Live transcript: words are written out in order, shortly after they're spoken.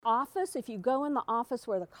office, if you go in the office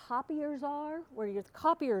where the copiers are, where your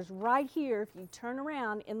copier's right here, if you turn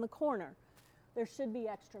around in the corner, there should be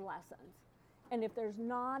extra lessons. And if there's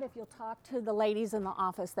not, if you'll talk to the ladies in the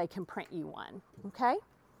office, they can print you one, okay?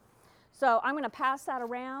 So I'm going to pass that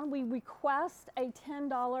around. We request a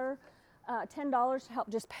 $10 to help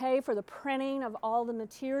just pay for the printing of all the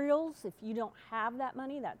materials. If you don't have that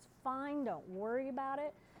money, that's fine. Don't worry about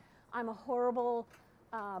it. I'm a horrible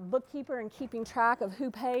bookkeeper and keeping track of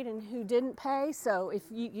who paid and who didn't pay. So if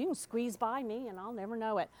you can squeeze by me and I'll never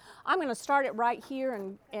know it. I'm going to start it right here,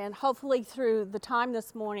 and hopefully through the time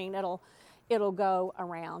this morning it'll go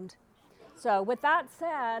around. So with that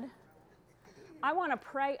said, I want to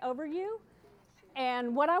pray over you.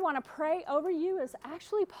 And what I want to pray over you is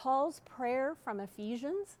actually Paul's prayer from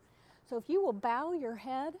Ephesians. So if you will bow your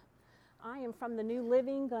head, I am from the New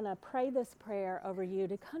Living going to pray this prayer over you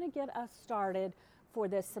to kind of get us started for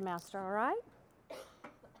this semester, all right?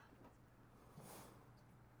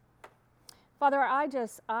 Father, I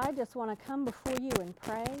just want to come before you and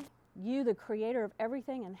pray. You, the creator of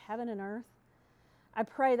everything in heaven and earth, I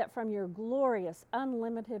pray that from your glorious,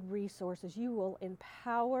 unlimited resources, you will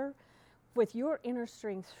empower with your inner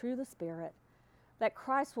strength through the Spirit, that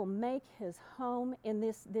Christ will make his home in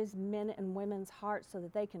these men and women's hearts so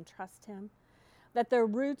that they can trust him, that their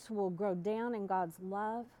roots will grow down in God's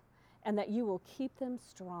love, and that you will keep them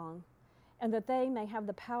strong, and that they may have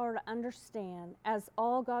the power to understand, as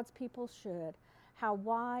all God's people should, how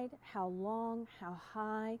wide, how long, how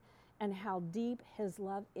high, and how deep his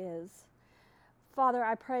love is. Father,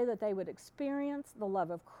 I pray that they would experience the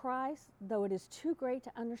love of Christ, though it is too great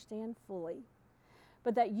to understand fully,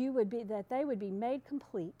 but that they would be made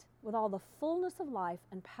complete with all the fullness of life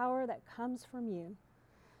and power that comes from you.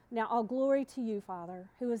 Now, all glory to you, Father,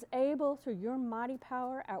 who is able, through your mighty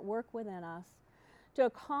power at work within us, to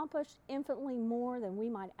accomplish infinitely more than we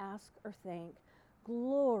might ask or think.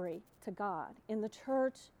 Glory to God in the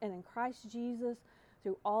church and in Christ Jesus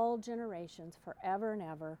through all generations, forever and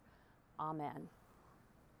ever. Amen.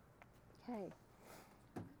 Okay.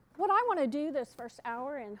 What I want to do this first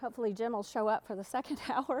hour, and hopefully Jim will show up for the second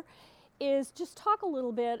hour, is just talk a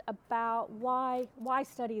little bit about why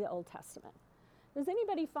study the Old Testament. Does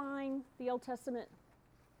anybody find the Old Testament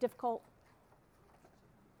difficult?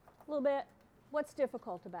 A little bit? What's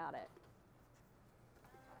difficult about it?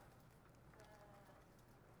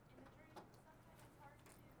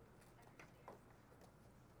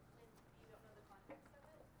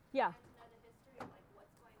 Yeah.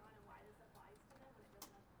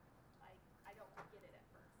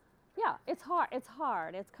 Yeah, it's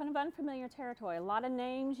hard. It's kind of unfamiliar territory. A lot of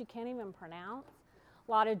names you can't even pronounce.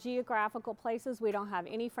 A lot of geographical places we don't have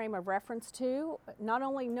any frame of reference to. Not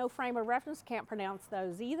only no frame of reference, can't pronounce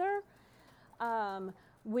those either.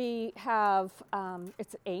 We have,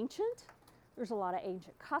 it's ancient. There's a lot of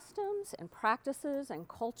ancient customs and practices and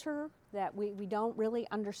culture that we don't really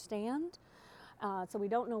understand. So we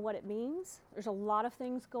don't know what it means. There's a lot of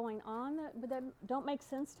things going on that don't make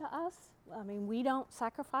sense to us. I mean, we don't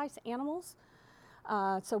sacrifice animals,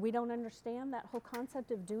 so we don't understand that whole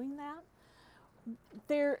concept of doing that.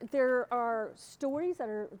 There are stories that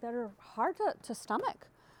are hard to stomach,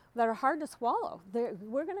 that are hard to swallow.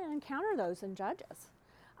 We're going to encounter those in Judges.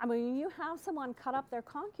 I mean, you have someone cut up their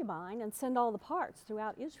concubine and send all the parts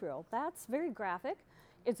throughout Israel. That's very graphic.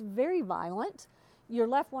 It's very violent. You're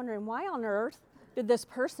left wondering, why on earth did this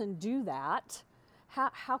person do that?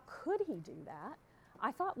 How could he do that?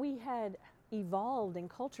 I thought we had evolved in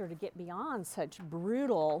culture to get beyond such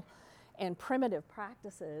brutal and primitive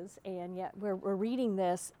practices, and yet we're reading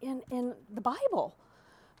this in the Bible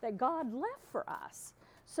that God left for us.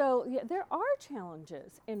 So yeah, there are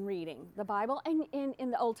challenges in reading the Bible and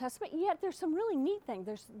in the Old Testament, yet there's some really neat things.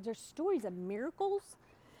 There's stories of miracles,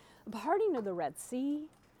 the parting of the Red Sea.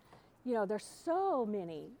 You know, there's so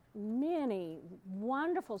many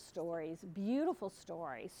wonderful stories, beautiful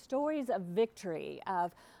stories of victory,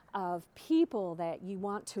 of people that you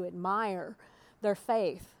want to admire their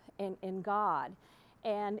faith in God.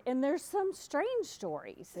 And there's some strange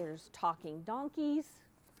stories. There's talking donkeys,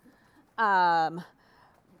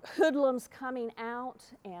 hoodlums coming out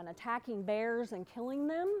and attacking bears and killing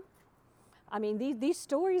them. I mean, these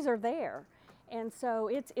stories are there. And so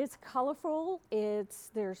it's colorful. It's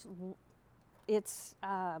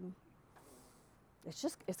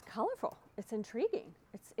colorful. It's intriguing.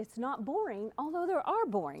 It's not boring, although there are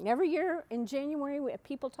boring. Every year in January,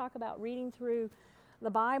 people talk about reading through the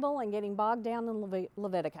Bible and getting bogged down in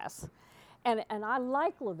Leviticus. And I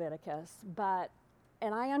like Leviticus,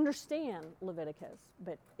 and I understand Leviticus,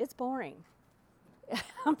 but it's boring.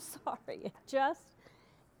 I'm sorry. It just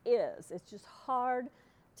is. It's just hard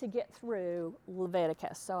to get through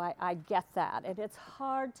Leviticus, so I get that. And it's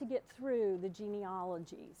hard to get through the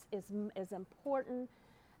genealogies. As important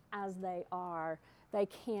as they are,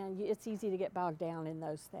 it's easy to get bogged down in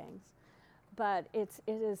those things. But it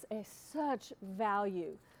is such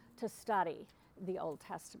value to study the Old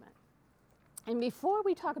Testament. And before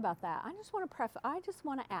we talk about that, I just want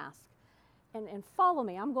to ask, and follow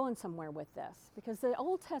me, I'm going somewhere with this, because the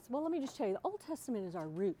Old Testament, well, let me just tell you, the Old Testament is our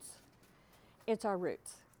roots. It's our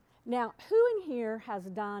roots. Now, who in here has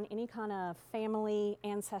done any kind of family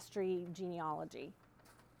ancestry genealogy?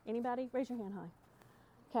 Anybody? Raise your hand high.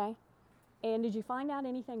 Okay. And did you find out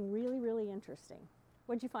anything really, really interesting?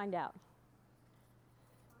 What did you find out?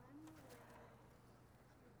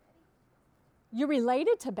 You're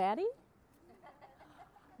related to Betty?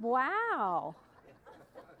 Wow.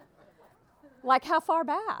 Like how far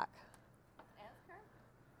back? Ask her.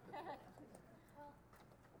 Well, her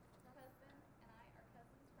husband and I are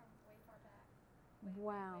cousins from way far back.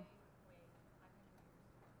 Wow.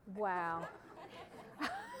 Wow.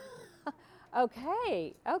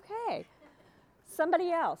 Okay.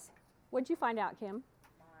 Somebody else. What'd you find out, Kim?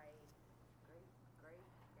 My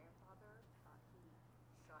great-great-grandfather, he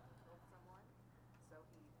shot and killed someone, so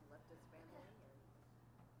he left his family and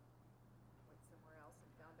went somewhere else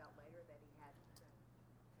and found out later that he hadn't and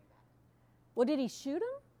came back. Well, did he shoot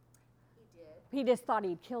him? He did. He just thought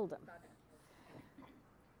he'd killed him.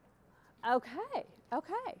 Okay.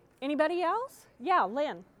 Anybody else? Yeah,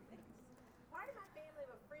 Lynn. Part of my family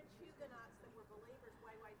were French Huguenots that were believers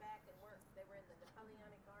way back and they were in the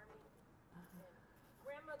Napoleonic Army. And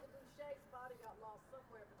Grandmother Boucher's body got lost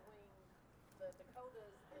somewhere between the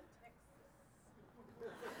Dakotas and Texas.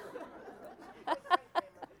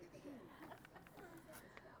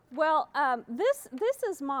 Well, this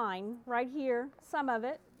is mine right here, some of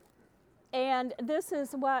it. And this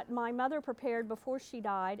is what my mother prepared before she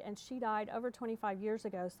died, and she died over 25 years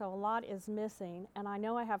ago, so a lot is missing. And I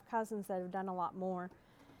know I have cousins that have done a lot more.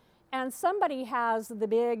 And somebody has the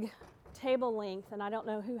big table length, and I don't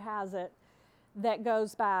know who has it, that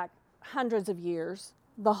goes back hundreds of years,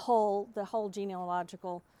 the whole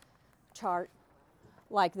genealogical chart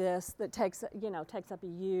like this that takes up a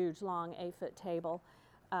huge, long 8-foot table.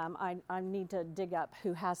 I need to dig up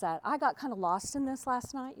who has that. I got kind of lost in this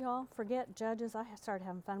last night, y'all. Forget Judges. I started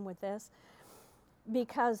having fun with this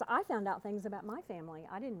because I found out things about my family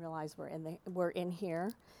I didn't realize were in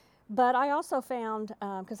here. But I also found,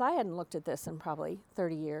 because I hadn't looked at this in probably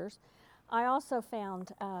 30 years, I also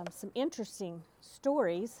found some interesting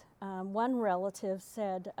stories. One relative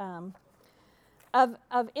said,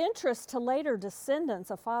 of interest to later descendants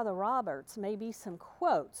of Father Roberts may be some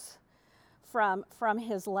quotes from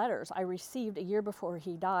his letters I received a year before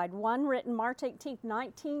he died. One written March 18th,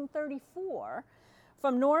 1934,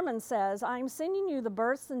 from Norman says, "I'm sending you the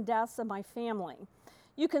births and deaths of my family.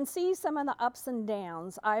 You can see some of the ups and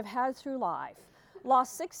downs I've had through life.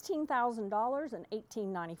 Lost $16,000 in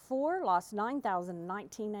 1894, lost $9,000 in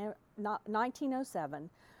 1907,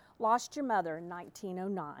 lost your mother in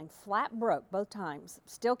 1909, flat broke both times,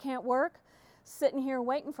 still can't work, sitting here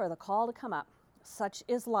waiting for the call to come up. Such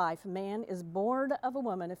is life. Man is born of a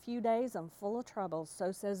woman a few days and full of troubles,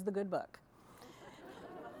 so says the good book."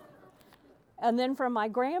 And then from my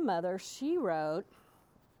grandmother, she wrote,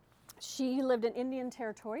 she lived in Indian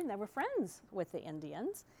Territory and they were friends with the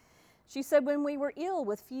Indians. She said, "When we were ill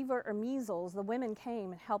with fever or measles, the women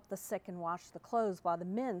came and helped the sick and washed the clothes while the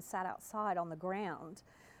men sat outside on the ground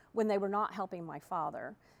when they were not helping my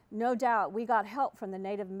father. No doubt we got help from the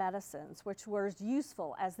native medicines, which were as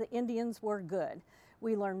useful as the Indians were good.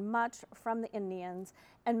 We learned much from the Indians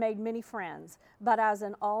and made many friends, but as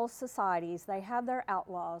in all societies, they had their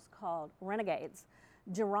outlaws called renegades.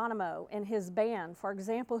 Geronimo and his band, for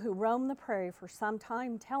example, who roamed the prairie for some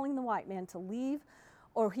time telling the white men to leave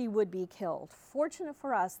or he would be killed. Fortunate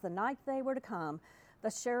for us, the night they were to come,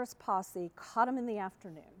 the sheriff's posse caught him in the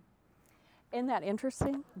afternoon." Isn't that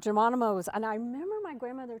interesting? Geronimo was, and I remember my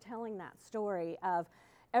grandmother telling that story of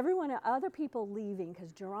other people leaving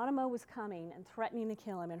because Geronimo was coming and threatening to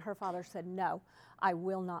kill him, and her father said, "No, I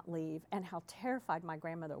will not leave," and how terrified my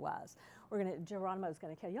grandmother was. Geronimo's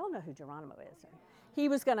gonna kill. Y'all know who Geronimo is. Right? He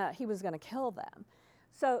was gonna kill them.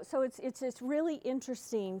 So it's really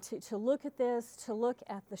interesting to look at this, to look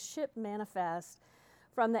at the ship manifest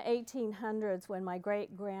from the 1800s when my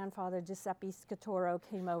great-grandfather Giuseppe Scatoro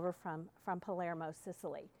came over from Palermo,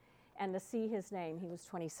 Sicily. And to see his name, he was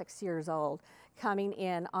 26 years old, coming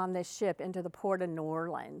in on this ship into the port of New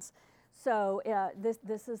Orleans. So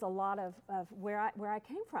this is a lot of where I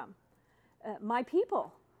came from, my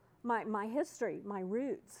people, my history, my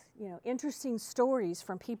roots, interesting stories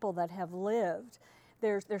from people that have lived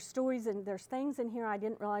There's stories and there's things in here I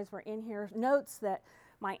didn't realize were in here. Notes that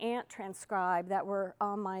my aunt transcribed that were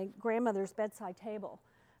on my grandmother's bedside table,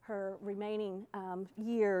 her remaining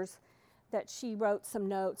years, that she wrote some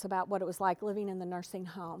notes about what it was like living in the nursing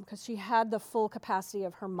home, because she had the full capacity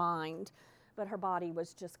of her mind, but her body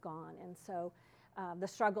was just gone. And so the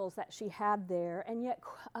struggles that she had there, and yet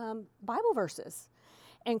Bible verses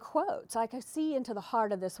and quotes. I could see into the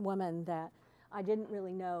heart of this woman that I didn't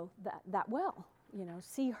really know that well. You know,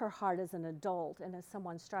 see her heart as an adult and as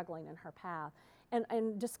someone struggling in her path,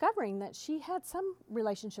 and discovering that she had some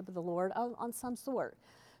relationship with the Lord on some sort,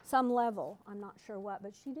 some level. I'm not sure what,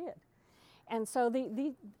 but she did. And so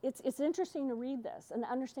it's interesting to read this and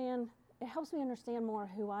understand. It helps me understand more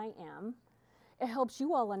who I am. It helps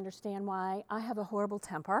you all understand why I have a horrible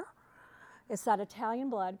temper. It's that Italian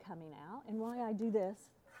blood coming out, and why I do this,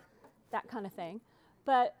 that kind of thing.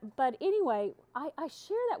 But anyway, I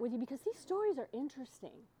share that with you because these stories are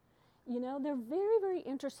interesting. You know, they're very, very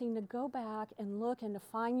interesting to go back and look and to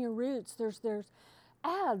find your roots. There's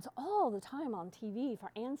ads all the time on TV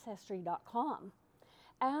for Ancestry.com.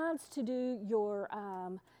 Ads to do your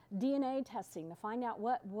DNA testing to find out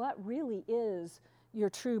what really is your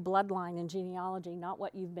true bloodline and genealogy, not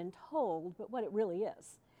what you've been told, but what it really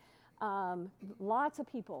is. Lots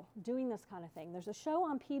of people doing this kind of thing. There's a show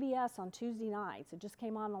on PBS on Tuesday nights. It just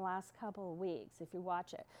came on the last couple of weeks, if you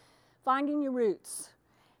watch it. Finding Your Roots.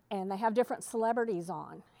 And they have different celebrities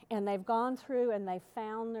on. And they've gone through and they've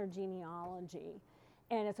found their genealogy.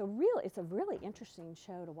 And it's a really interesting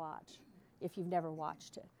show to watch if you've never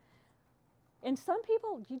watched it. And some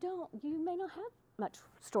people, you may not have much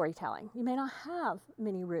storytelling. You may not have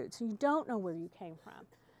many roots. You don't know where you came from.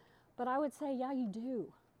 But I would say, yeah, you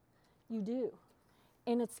do. You do.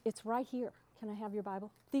 And it's right here. Can I have your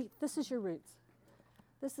Bible? This is your roots.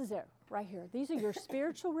 This is it, right here. These are your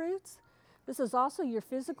spiritual roots. This is also your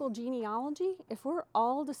physical genealogy. If we're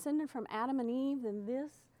all descended from Adam and Eve, then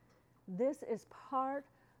this is part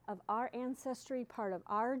of our ancestry, part of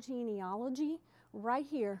our genealogy, right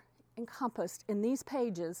here, encompassed in these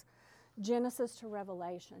pages, Genesis to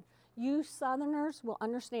Revelation. You Southerners will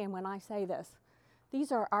understand when I say this.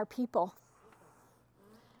 These are our people.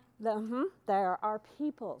 They are our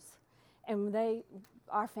peoples, and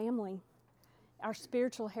our family, our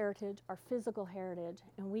spiritual heritage, our physical heritage,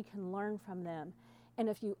 and we can learn from them. And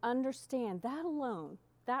if you understand that alone,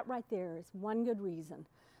 that right there is one good reason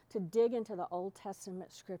to dig into the Old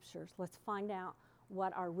Testament scriptures. Let's find out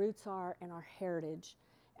what our roots are and our heritage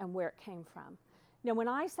and where it came from. Now, when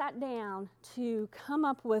I sat down to come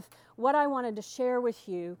up with what I wanted to share with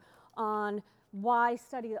you on why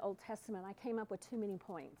study the Old Testament, I came up with too many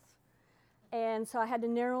points. And so I had to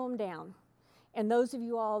narrow them down. And those of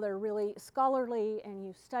you all that are really scholarly and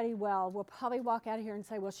you study well will probably walk out of here and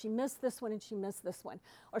say, well, she missed this one and she missed this one,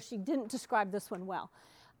 or she didn't describe this one well.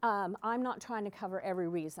 I'm not trying to cover every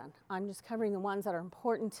reason. I'm just covering the ones that are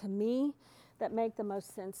important to me, that make the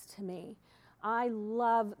most sense to me. I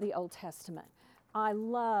love the Old Testament. I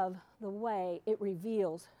love the way it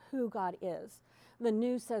reveals who God is. The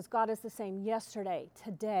New says God is the same yesterday,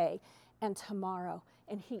 today, and tomorrow.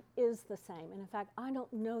 And he is the same. And in fact, I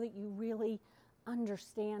don't know that you really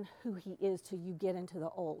understand who he is till you get into the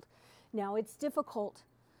Old. Now, it's difficult.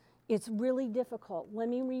 It's really difficult. Let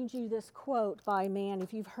me read you this quote by a man.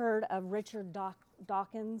 If you've heard of Richard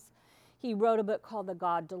Dawkins, he wrote a book called The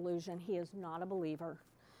God Delusion. He is not a believer.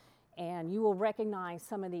 And you will recognize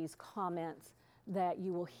some of these comments that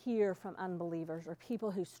you will hear from unbelievers or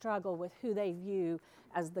people who struggle with who they view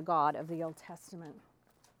as the God of the Old Testament.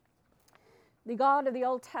 The God of the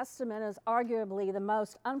Old Testament is arguably the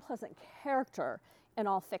most unpleasant character in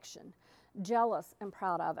all fiction. Jealous and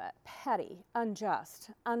proud of it, petty,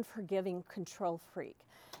 unjust, unforgiving control freak,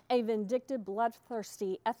 a vindictive,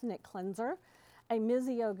 bloodthirsty ethnic cleanser, a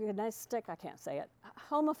misogynistic,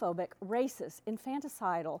 homophobic, racist,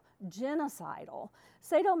 infanticidal, genocidal,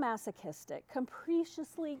 sadomasochistic,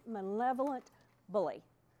 capriciously malevolent bully.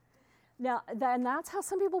 Now, that's how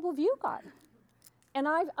some people will view God. And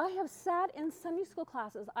I have sat in Sunday school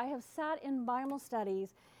classes, I have sat in Bible studies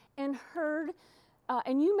and heard,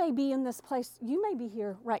 and you may be in this place, you may be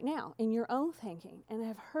here right now in your own thinking, and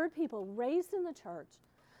have heard people raised in the church,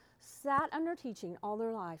 sat under teaching all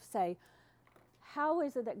their life, say, how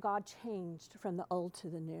is it that God changed from the old to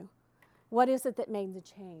the new? What is it that made the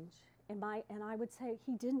change? And I would say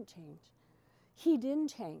he didn't change. He didn't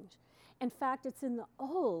change. In fact, it's in the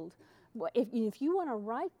old. If you want to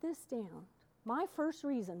write this down, my first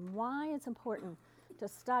reason why it's important to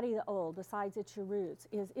study the old, besides it's your roots,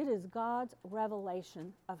 is it is God's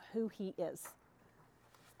revelation of who he is.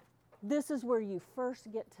 This is where you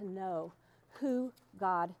first get to know who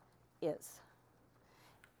God is.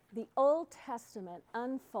 The Old Testament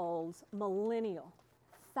unfolds millennial,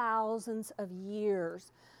 thousands of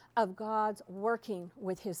years of God's working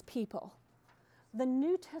with his people. The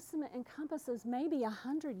New Testament encompasses maybe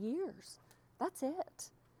 100 years. That's it.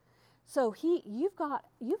 So you've got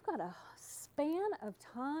a span of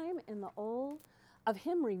time in the Old of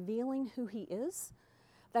him revealing who he is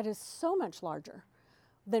that is so much larger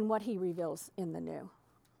than what he reveals in the New.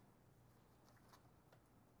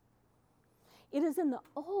 It is in the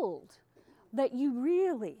Old that you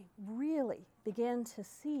really, really begin to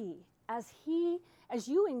see as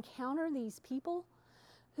you encounter these people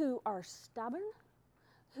who are stubborn,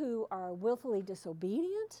 who are willfully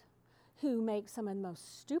disobedient, who make some of the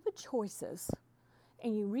most stupid choices,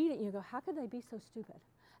 and you read it and you go, how could they be so stupid?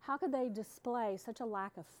 How could they display such a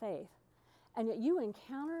lack of faith? And yet you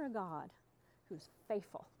encounter a God who's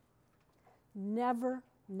faithful, never,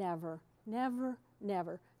 never, never,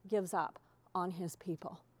 never gives up on his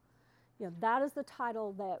people. That is the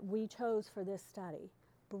title that we chose for this study.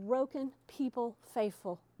 Broken People,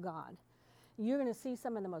 Faithful God. You're going to see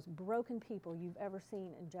some of the most broken people you've ever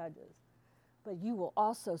seen in Judges. But you will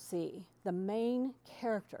also see the main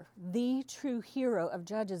character, the true hero of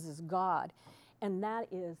Judges is God. And that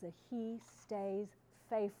is that he stays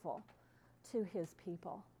faithful to his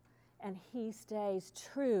people. And he stays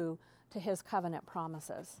true to his covenant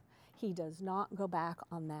promises. He does not go back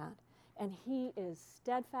on that. And he is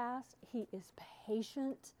steadfast, he is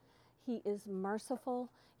patient, he is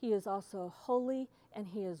merciful, he is also holy, and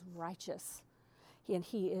he is righteous. And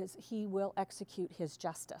he will execute his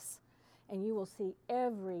justice. And you will see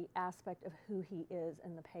every aspect of who he is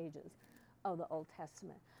in the pages of the Old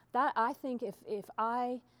Testament. That, I think, if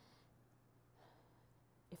I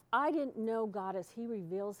didn't know God as he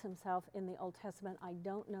reveals himself in the Old Testament, I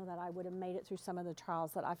don't know that I would have made it through some of the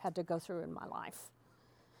trials that I've had to go through in my life.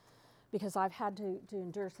 Because I've had to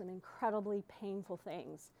endure some incredibly painful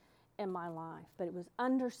things in my life. But it was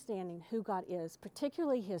understanding who God is,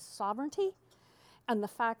 particularly his sovereignty, and the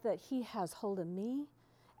fact that he has hold of me,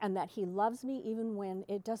 and that he loves me even when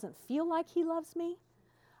it doesn't feel like he loves me.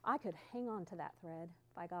 I could hang on to that thread,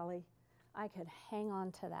 by golly. I could hang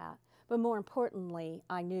on to that. But more importantly,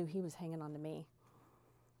 I knew he was hanging on to me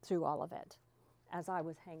through all of it. As I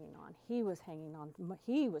was hanging on, he was hanging on.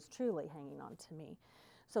 He was truly hanging on to me.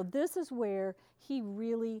 So this is where he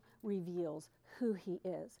really reveals who he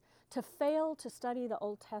is. To fail to study the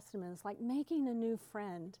Old Testament is like making a new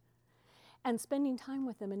friend and spending time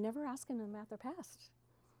with them and never asking them about their past.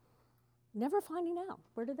 Never finding out,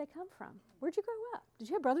 where did they come from? Where'd you grow up? Did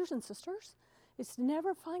you have brothers and sisters? It's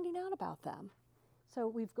never finding out about them. So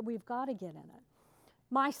we've got to get in it.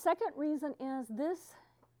 My second reason is this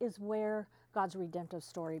is where God's redemptive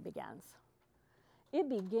story begins. It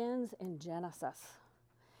begins in Genesis.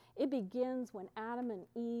 It begins when Adam and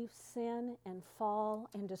Eve sin and fall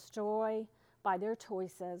and destroy by their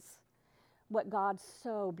choices what God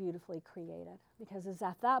so beautifully created. Because it's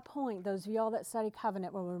at that point, those of y'all that study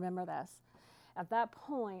covenant will remember this, at that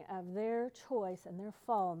point of their choice and their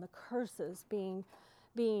fall and the curses being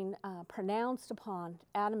pronounced upon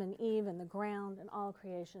Adam and Eve and the ground and all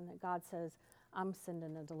creation, that God says, I'm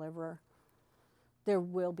sending a deliverer. There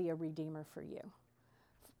will be a redeemer for you.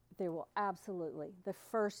 There will absolutely, the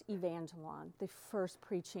first evangelon, the first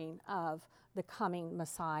preaching of the coming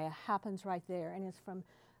Messiah happens right there, and it's from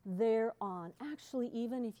there on. Actually,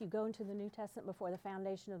 even if you go into the New Testament before the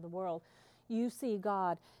foundation of the world, you see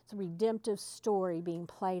God's redemptive story being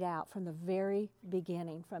played out from the very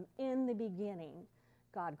beginning. From in the beginning,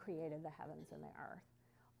 God created the heavens and the earth,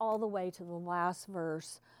 all the way to the last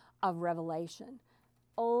verse of Revelation.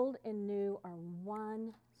 Old and new are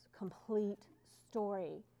one complete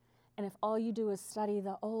story. And if all you do is study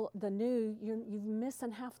the new, you've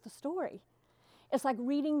missing half the story. It's like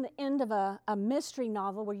reading the end of a mystery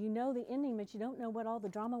novel where you know the ending, but you don't know what all the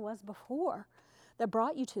drama was before that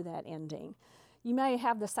brought you to that ending. You may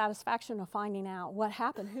have the satisfaction of finding out what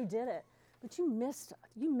happened, who did it, but you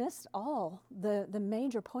missed all the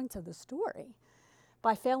major points of the story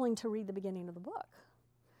by failing to read the beginning of the book.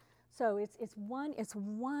 So it's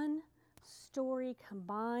one story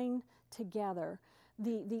combined together.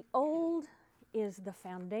 The old is the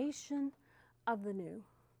foundation of the new.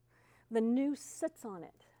 The new sits on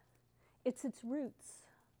it. It's its roots.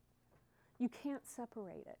 You can't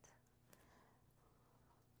separate it.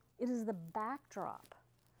 It is the backdrop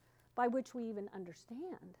by which we even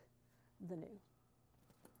understand the new.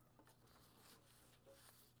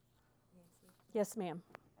 Nancy, Yes, ma'am.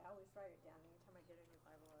 I always write it down. Anytime I get a new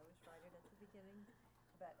Bible, I always write it at the beginning.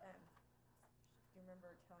 But you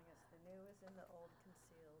remember telling us the new is in the old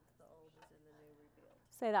concealed, the old is in the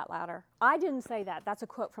Say that louder. I didn't say that. That's a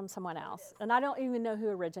quote from someone else. And I don't even know who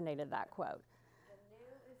originated that quote. The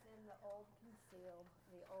new is in the old concealed,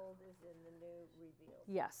 the old is in the new revealed.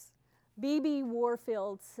 Yes. B.B.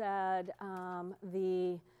 Warfield said,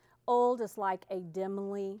 the old is like a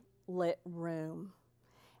dimly lit room,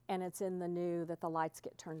 and it's in the new that the lights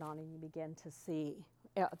get turned on and you begin to see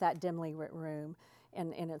that dimly lit room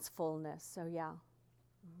in its fullness. So yeah,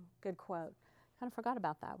 good quote. Kind of forgot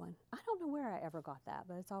about that one. I don't know where I ever got that,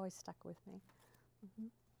 but it's always stuck with me.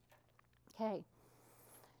 Okay.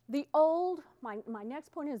 The old, my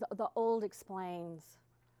next point is the old explains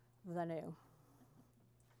the new.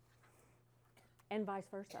 And vice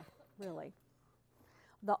versa, really.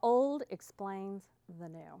 The old explains the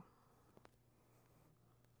new.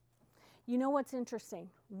 You know what's interesting?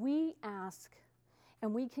 We ask,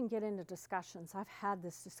 and we can get into discussions. I've had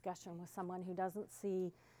this discussion with someone who doesn't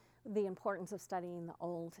see the importance of studying the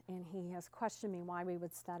old, and he has questioned me why we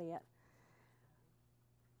would study it.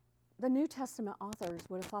 The New Testament authors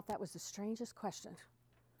would have thought that was the strangest question.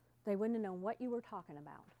 They wouldn't have known what you were talking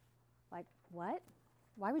about. Like, what?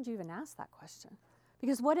 Why would you even ask that question?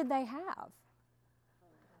 Because what did they have?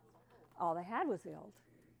 All they had was the Old.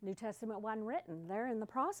 New Testament wasn't written. They're in the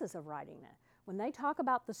process of writing it. When they talk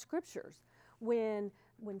about the scriptures, when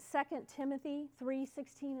 2 Timothy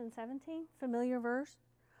 3:16 and 17, familiar verse,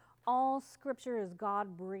 all scripture is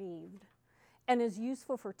God-breathed and is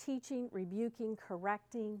useful for teaching, rebuking,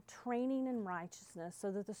 correcting, training in righteousness,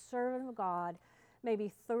 so that the servant of God may be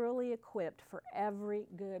thoroughly equipped for every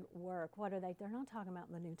good work. What are they? They're not talking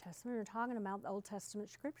about the New Testament. They're talking about the Old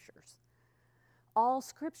Testament scriptures. All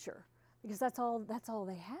scripture, because that's all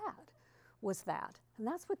they had was that. And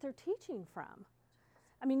that's what they're teaching from.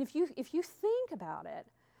 I mean, if you think about it,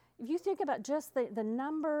 if you think about just the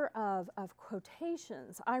number of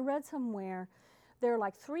quotations, I read somewhere there are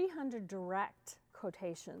like 300 direct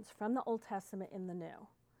quotations from the Old Testament in the New.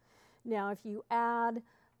 Now, if you add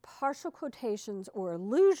partial quotations or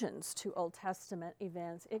allusions to Old Testament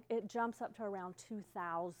events, it jumps up to around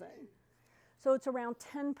 2,000. So it's around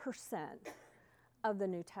 10% of the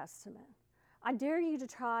New Testament. I dare you to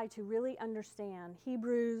try to really understand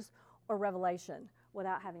Hebrews or Revelation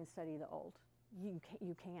without having studied the Old. You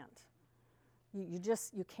can't.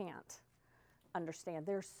 You can't understand.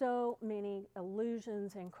 There's so many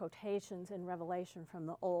allusions and quotations in Revelation from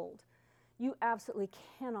the Old. You absolutely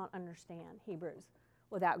cannot understand Hebrews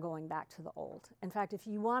without going back to the Old. In fact, if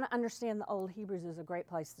you want to understand the Old, Hebrews is a great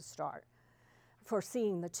place to start for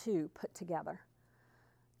seeing the two put together.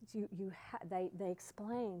 They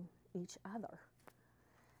explain each other.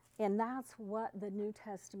 And that's what the New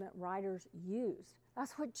Testament writers used.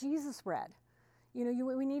 That's what Jesus read. You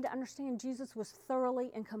know, we need to understand Jesus was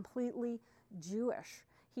thoroughly and completely Jewish.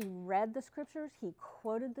 He read the scriptures. He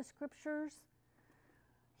quoted the scriptures.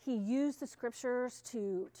 He used the scriptures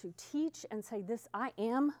to teach and say, this, I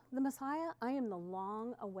am the Messiah. I am the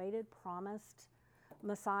long-awaited, promised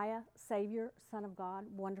Messiah, Savior, Son of God,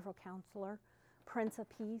 Wonderful Counselor, Prince of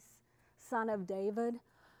Peace, Son of David.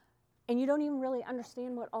 And you don't even really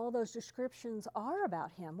understand what all those descriptions are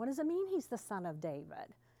about him. What does it mean he's the Son of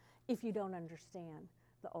David if you don't understand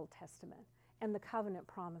the Old Testament and the covenant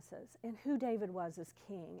promises and who David was as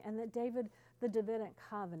king, and that David, the Davidic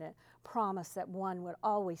covenant, promised that one would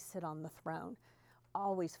always sit on the throne,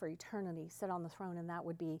 always for eternity sit on the throne, and that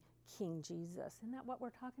would be King Jesus. Isn't that what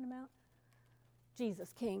we're talking about?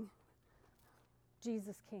 Jesus King.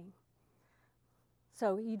 Jesus King.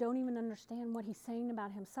 So you don't even understand what he's saying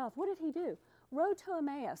about himself. What did he do? Road to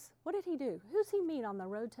Emmaus. What did he do? Who's he meet on the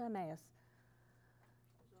road to Emmaus?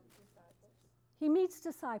 He meets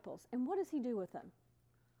disciples. And what does he do with them?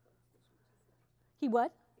 He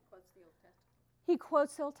what? He quotes the Old Testament. He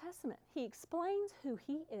quotes the Old Testament. He explains who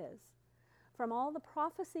he is from all the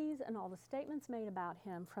prophecies and all the statements made about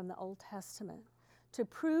him from the Old Testament to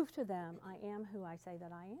prove to them, I am who I say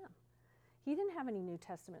that I am. He didn't have any New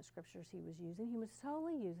Testament scriptures he was using. He was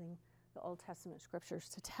solely using the Old Testament scriptures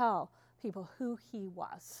to tell people who he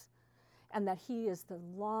was and that he is the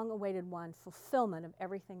long-awaited one, fulfillment of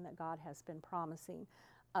everything that God has been promising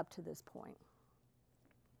up to this point.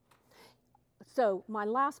 So my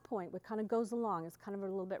last point, what kind of goes along, is kind of a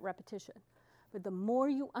little bit repetition, but the more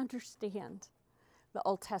you understand the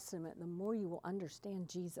Old Testament, the more you will understand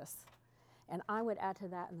Jesus. And I would add to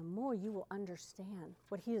that, and the more you will understand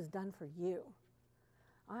what he has done for you.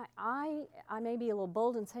 I may be a little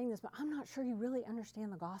bold in saying this, but I'm not sure you really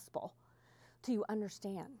understand the gospel till you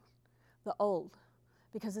understand the Old.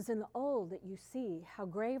 Because it's in the Old that you see how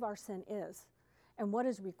grave our sin is and what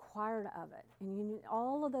is required of it. And you need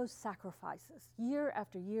all of those sacrifices, year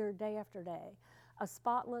after year, day after day, of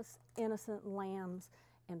spotless, innocent lambs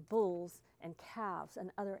and bulls and calves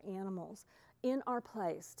and other animals in our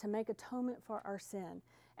place to make atonement for our sin.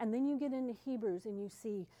 And then you get into Hebrews and you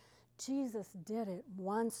see Jesus did it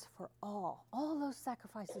once for all. All those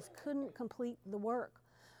sacrifices couldn't complete the work.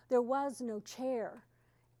 There was no chair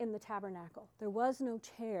in the tabernacle. There was no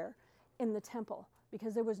chair in the temple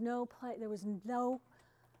because there was no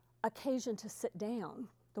occasion to sit down.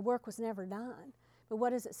 The work was never done. But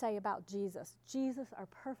what does it say about Jesus? Jesus, our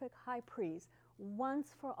perfect high priest,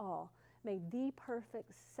 once for all, made the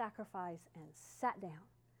perfect sacrifice and sat down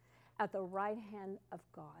at the right hand of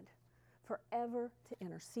God, forever to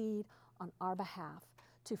intercede on our behalf,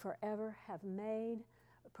 to forever have made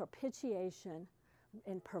propitiation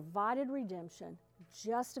and provided redemption,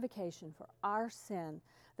 justification for our sin,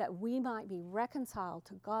 that we might be reconciled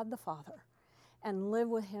to God the Father and live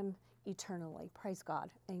with him eternally. Praise God.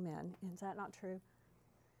 Amen. Is that not true?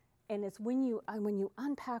 And it's when you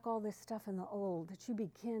unpack all this stuff in the old that you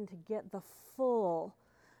begin to get the full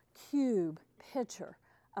cube picture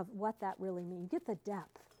of what that really means. You get the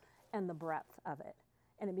depth and the breadth of it,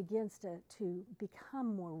 and it begins to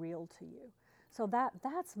become more real to you. So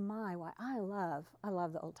that's why I love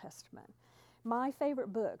the Old Testament. My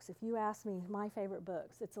favorite books, if you ask me my favorite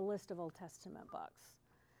books, it's a list of Old Testament books.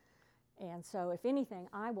 And so if anything,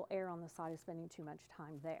 I will err on the side of spending too much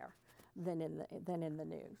time there than in the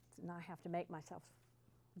New. And I have to make myself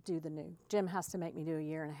do the New. Jim has to make me do a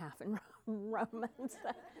year and a half in Romans.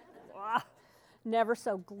 Never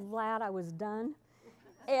so glad I was done.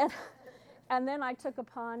 And then I took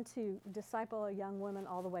upon to disciple a young woman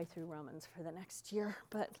all the way through Romans for the next year.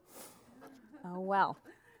 But, oh well.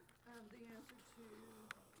 The answer to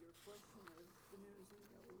your question of the New is in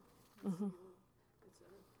the Old.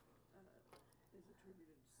 It's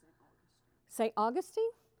attributed to St. Augustine. St.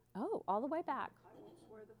 Augustine? Oh, all the way back. I won't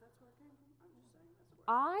swear that that's where it came from. I'm just saying that's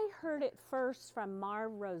where I heard it first from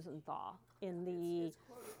Marv Rosenthal in the it's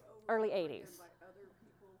quoted over early and over again 80s. by other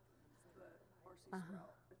people, but R.C.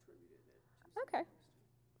 Sproul attributed it to Okay.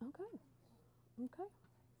 St. Augustine. Okay.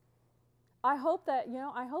 I hope that,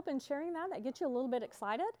 I hope in sharing that gets you a little bit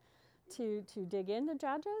excited to dig into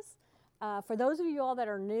Judges. For those of you all that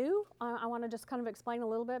are new, I want to just kind of explain a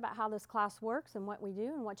little bit about how this class works and what we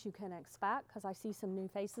do and what you can expect, because I see some new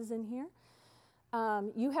faces in here.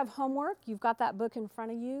 You have homework. You've got that book in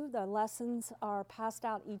front of you. The lessons are passed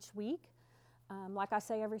out each week. Like I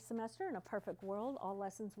say every semester, in a perfect world, all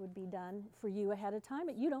lessons would be done for you ahead of time,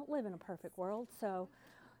 but you don't live in a perfect world, so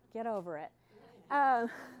get over it.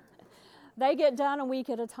 They get done a week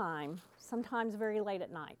at a time, sometimes very late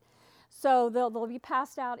at night. So they'll be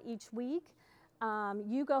passed out each week.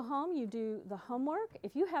 You go home, you do the homework.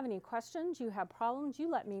 If you have any questions, you have problems, you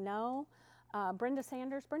let me know. Brenda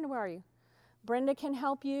Sanders, Brenda, where are you? Brenda can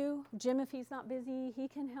help you. Jim, if he's not busy, he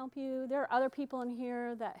can help you. There are other people in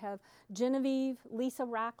here that have, Genevieve, Lisa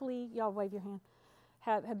Rackley, y'all wave your hand,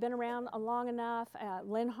 have been around long enough.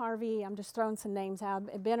 Lynn Harvey, I'm just throwing some names out.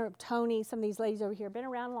 Tony, some of these ladies over here, been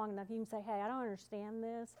around long enough. You can say, hey, I don't understand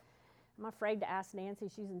this. I'm afraid to ask Nancy.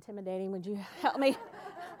 She's intimidating. Would you help me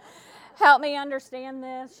understand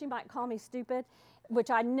this? She might call me stupid, which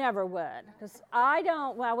I never would, because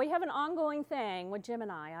we have an ongoing thing with Jim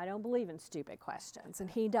and I don't believe in stupid questions, and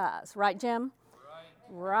he does. Right, Jim?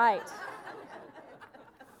 Right.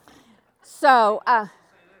 So, say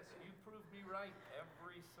this, you prove me right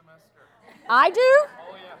every semester. I do? Oh,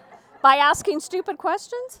 yeah. By asking stupid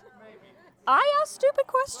questions? Maybe. I ask stupid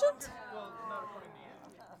questions? Well, not according to you.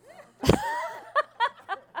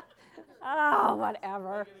 Oh,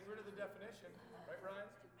 whatever. Getting rid of the definition. Right,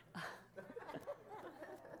 Ryan?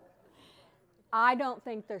 I don't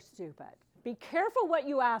think they're stupid. Be careful what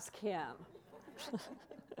you ask him.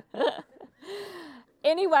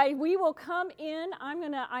 Anyway, we will come in.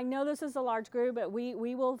 I know this is a large group, but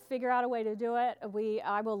we will figure out a way to do it.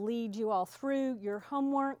 I will lead you all through your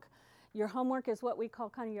homework. Your homework is what we call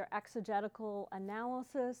kind of your exegetical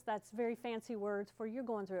analysis. That's very fancy words for you're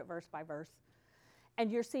going through it verse by verse. And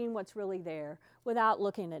you're seeing what's really there without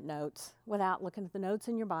looking at notes, without looking at the notes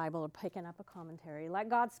in your Bible or picking up a commentary. Let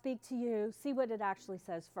God speak to you. See what it actually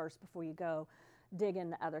says first before you go dig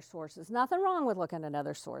into other sources. Nothing wrong with looking at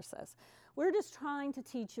other sources. We're just trying to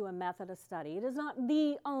teach you a method of study. It is not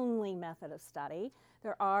the only method of study.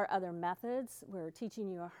 There are other methods. We're teaching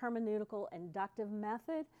you a hermeneutical inductive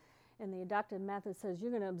method. And the inductive method says you're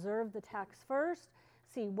going to observe the text first,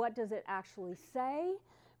 see what does it actually say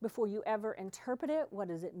before you ever interpret it. What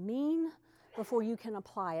does it mean before you can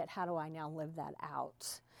apply it? How do I now live that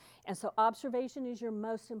out? And so observation is your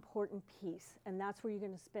most important piece, and that's where you're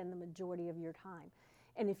going to spend the majority of your time.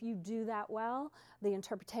 And if you do that well, the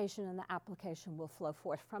interpretation and the application will flow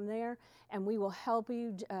forth from there. And we will help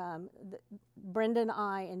you, Brenda and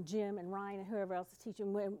I and Jim and Ryan and whoever else is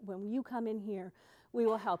teaching, when you come in here, we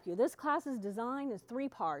will help you. This class's design is 3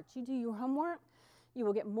 parts. You do your homework, you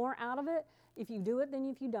will get more out of it if you do it than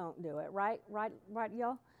if you don't do it, right,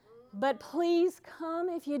 y'all? But please come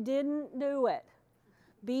if you didn't do it.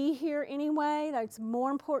 Be here anyway. It's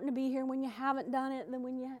more important to be here when you haven't done it than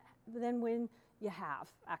when you have,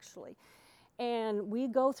 actually. And we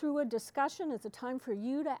go through a discussion. It's a time for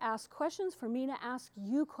you to ask questions, for me to ask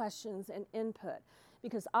you questions and input.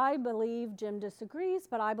 Because I believe, Jim disagrees,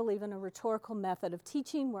 but I believe in a rhetorical method of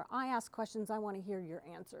teaching where I ask questions, I want to hear your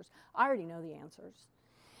answers. I already know the answers.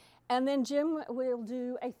 And then Jim will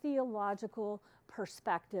do a theological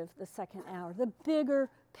perspective the second hour, the bigger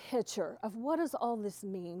picture of what does all this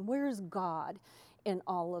mean? Where's God in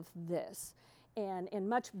all of this? And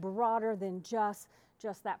much broader than just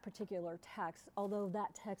that particular text, although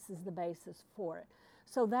that text is the basis for it.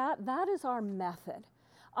 So that is our method.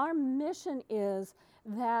 Our mission is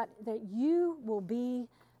that you will be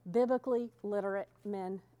biblically literate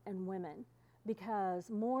men and women, because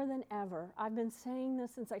more than ever, I've been saying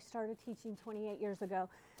this since I started teaching 28 years ago,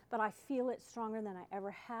 but I feel it stronger than I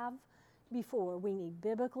ever have before. We need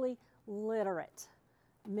biblically literate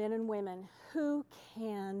men and women who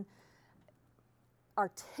can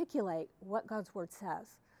articulate what God's Word says.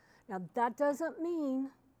 Now, that doesn't mean,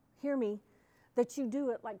 hear me, that you do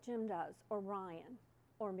it like Jim does, or Ryan,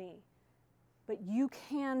 or me. But you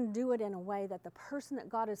can do it in a way that the person that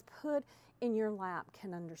God has put in your lap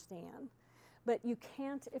can understand. But you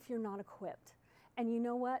can't if you're not equipped. And you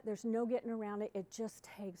know what? There's no getting around it. It just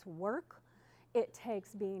takes work. It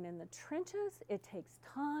takes being in the trenches. It takes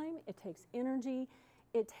time. It takes energy.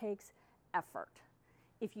 It takes effort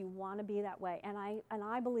if you want to be that way. And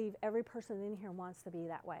I believe every person in here wants to be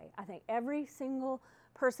that way. I think every single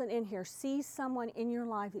person in here sees someone in your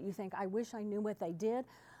life that you think, I wish I knew what they did.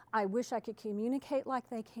 I wish I could communicate like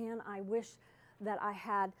they can. I wish that I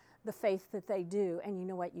had the faith that they do. And you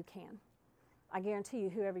know what? You can. I guarantee you,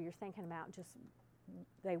 whoever you're thinking about,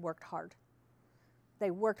 they worked hard.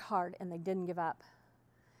 They worked hard and they didn't give up.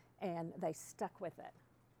 And they stuck with it.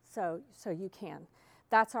 So you can.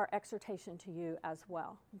 That's our exhortation to you as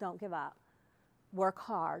well. Don't give up. Work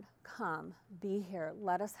hard. Come. Be here.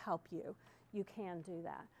 Let us help you. You can do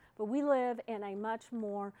that. But we live in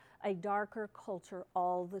a darker culture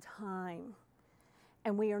all the time.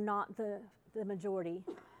 And we are not the majority.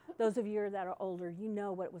 Those of you that are older, you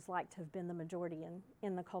know what it was like to have been the majority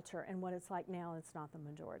in the culture, and what it's like now, it's not the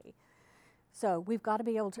majority. So we've got to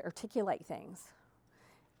be able to articulate things.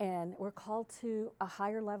 And we're called to a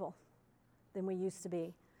higher level than we used to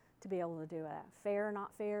be able to do that. Fair or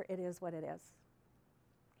not fair, it is what it is.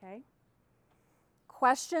 Okay?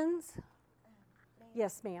 Questions?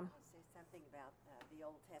 Yes, ma'am. I'll say something about the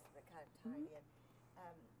Old Testament, kind of tying in.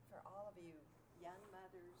 For all of you young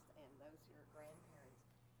mothers and those who are grandparents,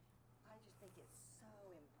 I just think it's so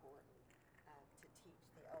important to teach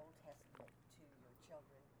the Old Testament to your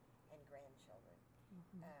children and grandchildren.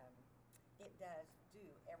 It does do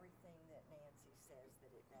everything that Nancy says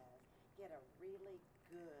that it does. Get a really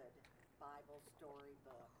good Bible story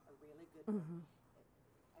book, a really good book.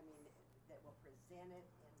 I mean, that will present it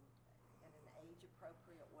in an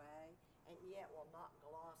age-appropriate way, and yet will not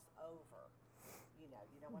gloss over. You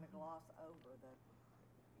don't want to gloss over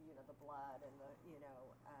the blood and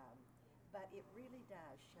but it really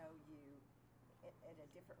does show you in a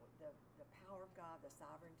different, the power of God, the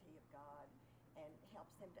sovereignty of God, and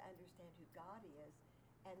helps them to understand who God is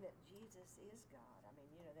and that Jesus is God. I mean,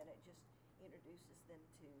 then it just introduces them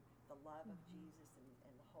to the love of Jesus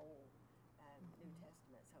and the whole New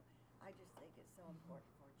Testament. So I just think it's so important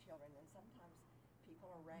for children, and sometimes people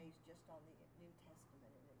are raised just on the New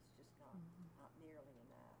Testament, and it's just not nearly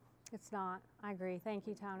enough. It's not. I agree. Thank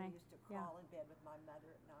you, Tony. I used to crawl in bed with my mother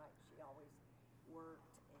at night. She always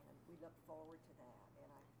worked, and we looked forward to that.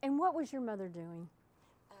 And what was your mother doing?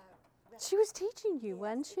 Well, She was teaching you,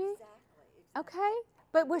 wasn't she? Exactly. Okay.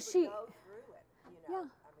 But was We she? would go through it, Yeah.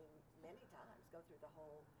 I mean, many times, go through the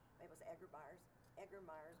whole, it was Edgar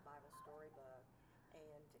Meyer's Bible storybook,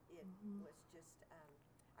 and it was just,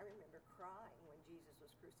 I remember crying when Jesus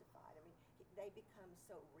was crucified. I mean, they become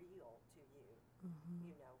so real to you,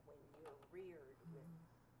 when you're reared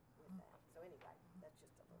with that. So anyway, that's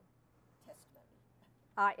just a little testimony.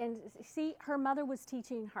 And see, her mother was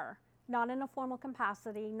teaching her, not in a formal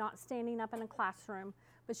capacity, not standing up in a classroom,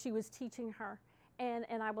 but she was teaching her. And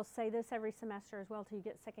I will say this every semester as well till you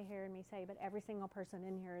get sick of hearing me say, but every single person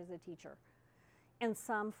in here is a teacher in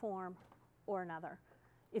some form or another.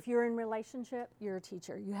 If you're in relationship, you're a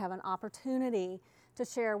teacher. You have an opportunity to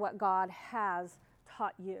share what God has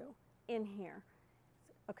taught you in here.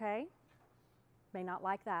 Okay? May not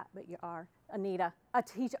like that, but you are. Anita,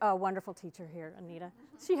 a wonderful teacher here, Anita.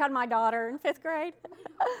 She had my daughter in 5th grade.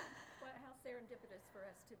 Well, how serendipitous for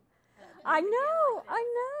us to. I meet again know, like this. I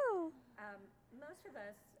know. Most of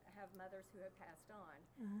us have mothers who have passed on.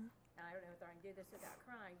 And I don't know if I can do this without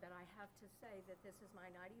crying, but I have to say that this is my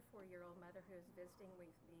 94-year-old mother who is visiting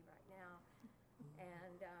with me right now.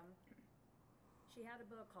 And she had a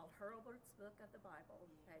book called Hurlburt's Book of the Bible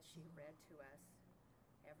that she read to us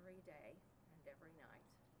every day and every night.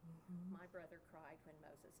 My brother cried when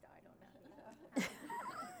Moses died on that night.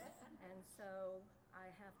 And so I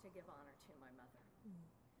have to give honor to my mother.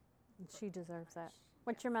 And she deserves that.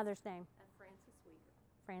 What's your mother's name? Frances Weaver.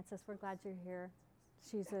 Frances, we're glad you're here.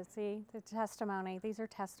 She's the testimony. These are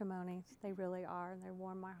testimonies. They really are, and they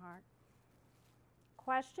warm my heart.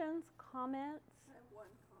 Questions, comments? I have one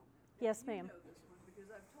comment. Yes, You ma'am. know this one because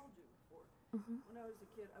I've told you before. When I was a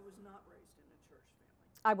kid, I was not raised in a church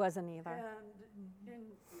family. I wasn't either. And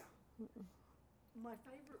my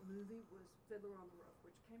favorite movie was Fiddler on the Roof,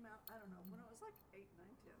 which came out, I don't know, when I was like 8, 9,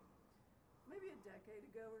 10. Maybe a decade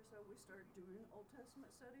ago or so, we started doing Old Testament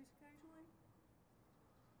studies occasionally.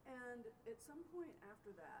 And at some point after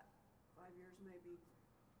that, 5 years maybe,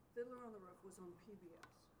 Fiddler on the Roof was on PBS.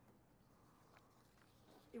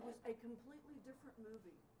 It was a completely different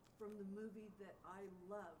movie from the movie that I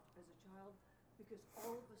loved as a child, because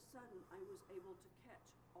all of a sudden I was able to catch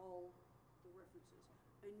all the references.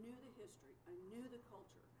 I knew the history, I knew the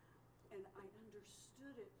culture, and I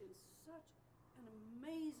understood it in such an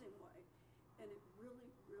amazing way. And it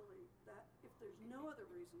really, really, that if there's no other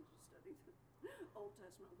reason to study the Old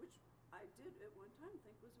Testament, which I did at one time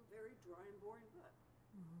think was a very dry and boring book,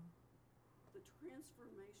 the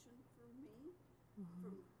transformation for me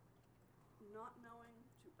from not knowing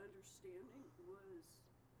to understanding was,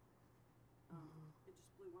 it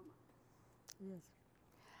just blew my mind. Yes.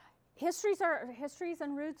 Histories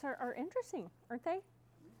and roots are interesting, aren't they?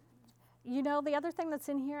 You know, the other thing that's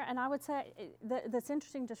in here, and I would say that's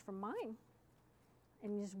interesting just from mine,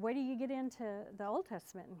 and just wait till you get into the Old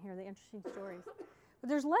Testament and hear the interesting stories. But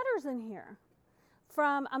there's letters in here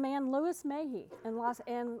from a man, Louis Mahy,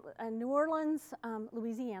 in New Orleans,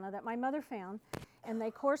 Louisiana, that my mother found, and they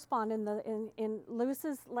correspond. In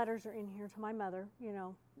Louis's letters are in here to my mother. You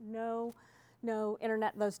know, no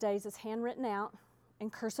internet those days. It's handwritten out in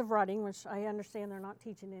cursive writing, which I understand they're not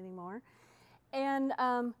teaching anymore. And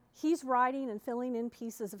he's writing and filling in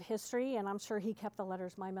pieces of history, and I'm sure he kept the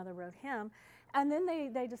letters my mother wrote him. And then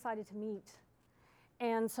they decided to meet.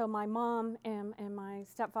 And so my mom and my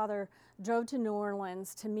stepfather drove to New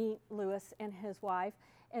Orleans to meet Louis and his wife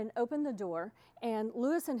and opened the door. And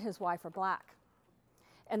Louis and his wife are black,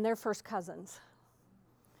 and they're first cousins.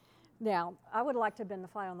 Now, I would like to have been the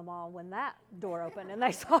fly on the wall when that door opened and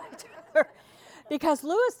they saw each other, because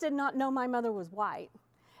Louis did not know my mother was white,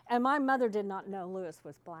 and my mother did not know Louis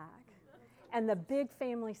was black. And the big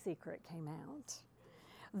family secret came out,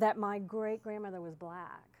 that my great-grandmother was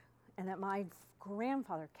black, and that my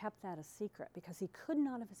grandfather kept that a secret because he could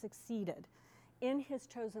not have succeeded in his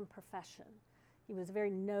chosen profession. He was a very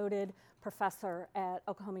noted professor at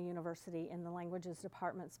Oklahoma University in the languages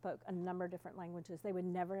department, spoke a number of different languages. They would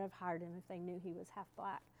never have hired him if they knew he was half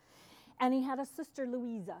black. And he had a sister,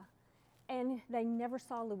 Louisa, and they never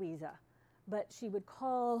saw Louisa, but she would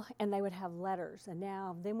call and they would have letters. And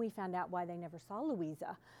then we found out why they never saw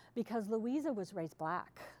Louisa, because Louisa was raised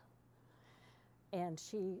black, and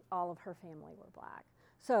all of her family were black.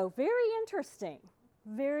 So very interesting,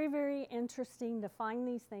 very, very interesting to find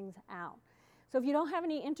these things out. So if you don't have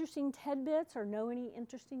any interesting tidbits or know any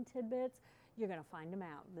interesting tidbits, you're going to find them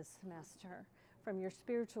out this semester from your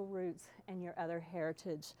spiritual roots and your other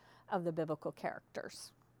heritage of the biblical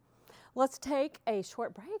characters. Let's take a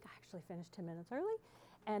short break. I actually finished 10 minutes early.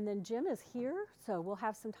 And then Jim is here, so we'll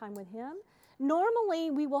have some time with him.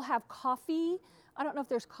 Normally, we will have coffee. I don't know if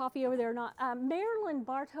there's coffee over there or not. Marilyn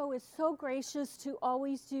Bartow is so gracious to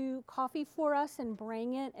always do coffee for us and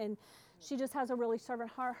bring it. And she just has a really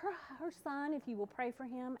servant heart. Her son, if you will pray for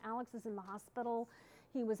him, Alex is in the hospital.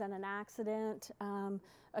 He was in an accident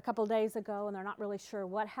a couple days ago, and they're not really sure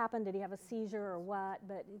what happened. Did he have a seizure or what?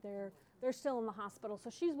 But they're still in the hospital.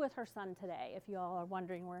 So she's with her son today, if you all are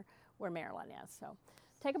wondering where Marilyn is. So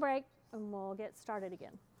take a break, and we'll get started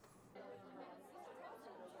again.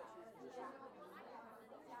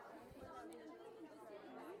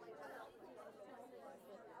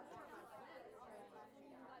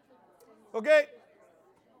 Okay.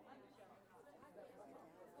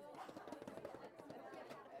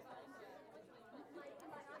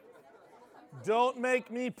 Don't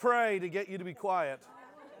make me pray to get you to be quiet.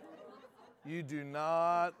 You do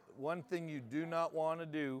not, one thing you do not want to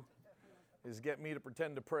do is get me to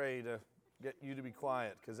pretend to pray to get you to be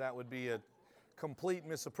quiet, because that would be a complete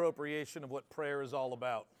misappropriation of what prayer is all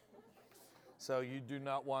about. So you do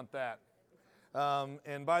not want that.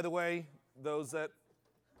 And by the way, those that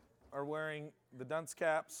are wearing the dunce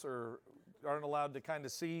caps or aren't allowed to kind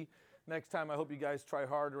of see, next time I hope you guys try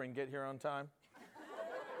harder and get here on time.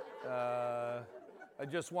 I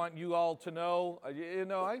just want you all to know,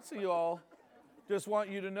 I see you all. Just want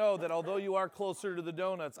you to know that although you are closer to the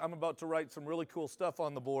donuts, I'm about to write some really cool stuff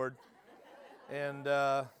on the board. And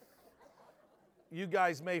you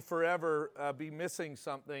guys may forever be missing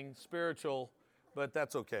something spiritual, but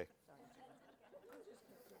that's okay.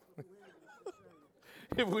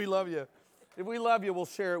 If we love you, we'll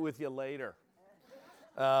share it with you later.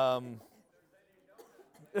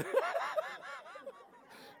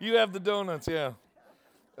 You have the donuts, yeah.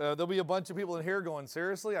 There'll be a bunch of people in here going,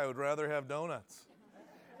 seriously, I would rather have donuts.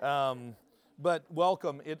 But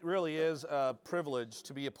welcome. It really is a privilege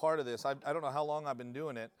to be a part of this. I don't know how long I've been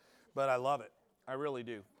doing it, but I love it. I really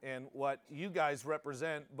do. And what you guys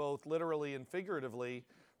represent, both literally and figuratively,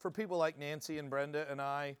 for people like Nancy and Brenda and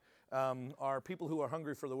I, are people who are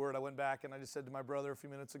hungry for the Word. I went back and I just said to my brother a few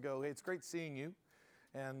minutes ago, hey, it's great seeing you.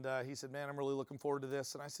 And he said, man, I'm really looking forward to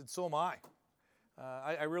this. And I said, so am I.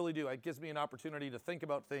 I really do. It gives me an opportunity to think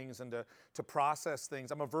about things and to process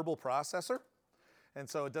things. I'm a verbal processor. And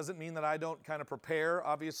so it doesn't mean that I don't kind of prepare,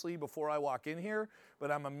 obviously, before I walk in here, but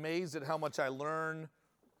I'm amazed at how much I learn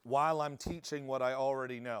while I'm teaching what I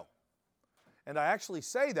already know. And I actually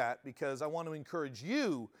say that because I want to encourage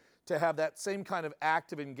you to have that same kind of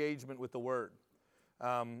active engagement with the Word.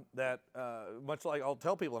 Much like I'll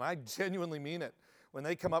tell people, and I genuinely mean it, when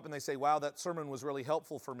they come up and they say, wow, that sermon was really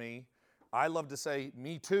helpful for me, I love to say,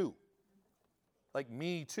 me too. Like,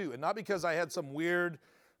 me too. And not because I had some weird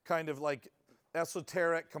kind of like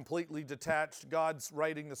esoteric, completely detached, God's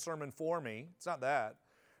writing the sermon for me. It's not that.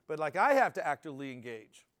 But like, I have to actively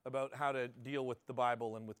engage about how to deal with the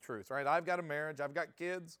Bible and with truth, right? I've got a marriage. I've got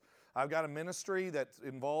kids. I've got a ministry that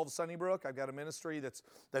involves Sunnybrook. I've got a ministry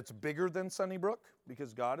that's bigger than Sunnybrook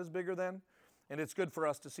because God is bigger than. And it's good for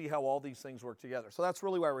us to see how all these things work together. So that's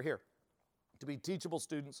really why we're here, to be teachable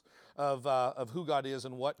students of who God is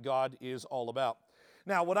and what God is all about.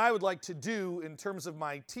 Now, what I would like to do in terms of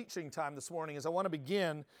my teaching time this morning is I want to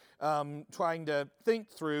begin trying to think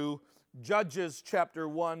through Judges chapter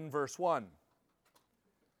 1, verse 1.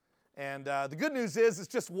 And the good news is it's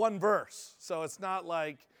just one verse. So it's not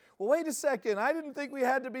like, well, wait a second, I didn't think we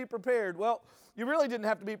had to be prepared. Well, you really didn't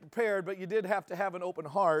have to be prepared, but you did have to have an open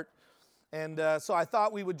heart. And so I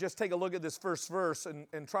thought we would just take a look at this first verse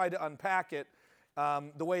and try to unpack it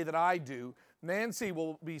the way that I do. Nancy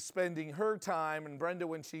will be spending her time, and Brenda,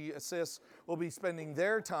 when she assists, will be spending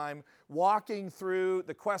their time walking through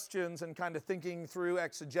the questions and kind of thinking through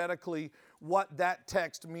exegetically what that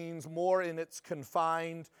text means more in its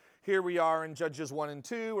confined. Here we are in Judges 1 and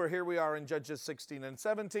 2, or here we are in Judges 16 and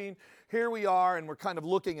 17. Here we are, and we're kind of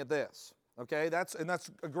looking at this. Okay, that's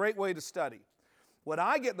a great way to study. What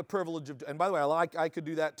I get the privilege of, and by the way, I could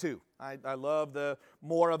do that too. I love the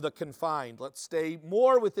more of the confined. Let's stay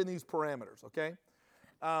more within these parameters, okay?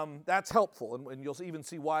 That's helpful, and you'll even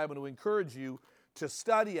see why I'm going to encourage you to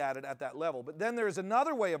study at it at that level. But then there's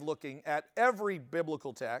another way of looking at every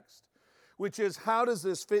biblical text, which is how does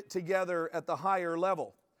this fit together at the higher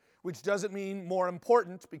level? Which doesn't mean more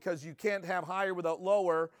important, because you can't have higher without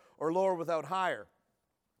lower or lower without higher.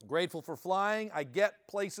 Grateful for flying, I get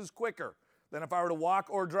places quicker than if I were to walk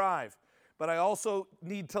or drive. But I also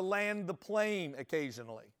need to land the plane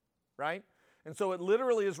occasionally, right? And so it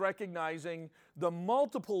literally is recognizing the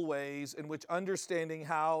multiple ways in which understanding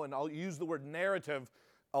how, and I'll use the word narrative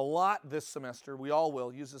a lot this semester, we all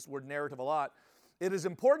will use this word narrative a lot. It is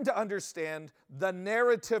important to understand the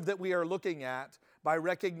narrative that we are looking at by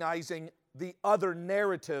recognizing the other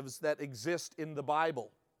narratives that exist in the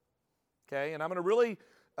Bible. Okay, and I'm going to really,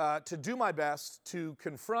 to do my best to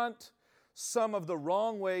confront some of the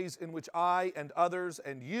wrong ways in which I and others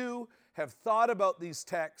and you have thought about these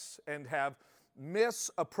texts and have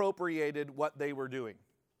misappropriated what they were doing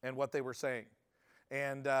and what they were saying.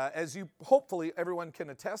 And as you, hopefully everyone can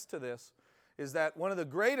attest to this, is that one of the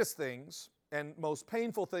greatest things and most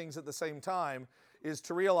painful things at the same time is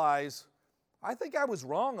to realize, I think I was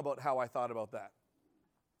wrong about how I thought about that.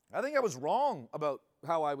 I think I was wrong about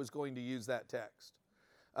how I was going to use that text.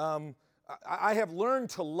 I have learned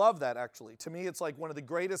to love that, actually. To me, it's like one of the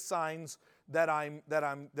greatest signs that I'm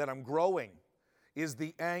growing is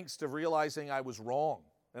the angst of realizing I was wrong.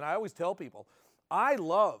 And I always tell people, I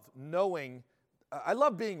love knowing I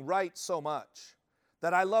love being right so much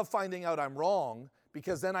that I love finding out I'm wrong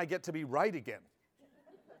because then I get to be right again.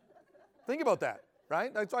 Think about that,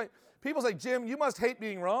 right? That's why people say, Jim, you must hate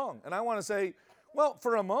being wrong. And I want to say, well,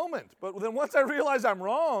 for a moment. But then once I realize I'm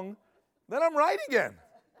wrong, then I'm right again.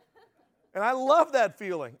 And I love that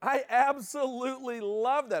feeling. I absolutely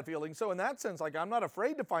love that feeling. So in that sense, like, I'm not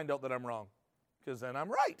afraid to find out that I'm wrong because then I'm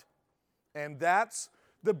right. And that's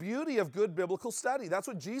the beauty of good biblical study. That's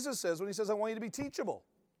what Jesus says when he says, I want you to be teachable.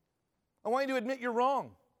 I want you to admit you're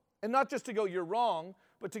wrong. And not just to go, you're wrong,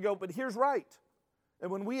 but to go, but here's right. And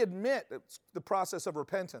when we admit, it's the process of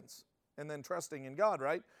repentance and then trusting in God,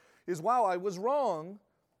 right? Is, wow, I was wrong,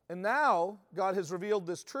 and now God has revealed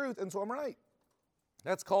this truth, and so I'm right.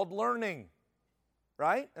 That's called learning,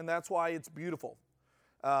 right? And that's why it's beautiful.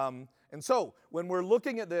 And so when we're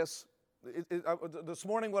looking at this, this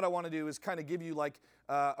morning what I want to do is kind of give you like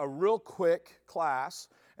a real quick class,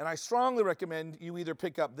 and I strongly recommend you either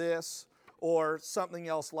pick up this or something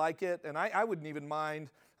else like it, and I wouldn't even mind.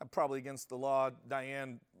 I'm probably against the law.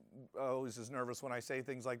 Diane always is nervous when I say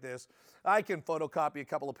things like this. I can photocopy a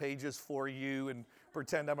couple of pages for you and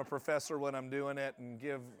pretend I'm a professor when I'm doing it and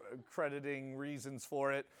give crediting reasons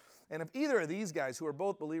for it. And if either of these guys, who are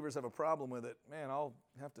both believers, have a problem with it, man, I'll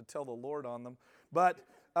have to tell the Lord on them. But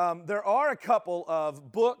there are a couple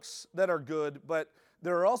of books that are good, but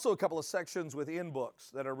there are also a couple of sections within books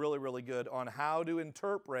that are really, really good on how to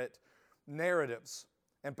interpret narratives,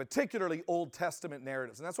 and particularly Old Testament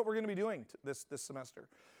narratives. And that's what we're going to be doing this semester.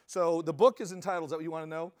 So the book is entitled, is that what you want to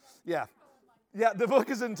know? Yeah. Yeah, the book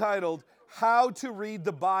is entitled, How to Read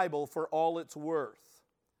the Bible for All It's Worth.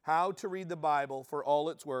 How to Read the Bible for All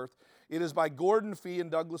It's Worth. It is by Gordon Fee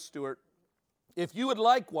and Douglas Stewart. If you would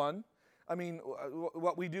like one, I mean,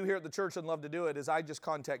 what we do here at the church and love to do it is I just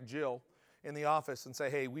contact Jill in the office and say,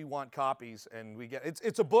 hey, we want copies, and we get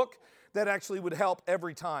it's a book that actually would help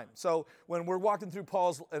every time. So when we're walking through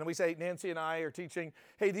Paul's, and we say, Nancy and I are teaching,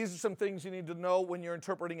 hey, these are some things you need to know when you're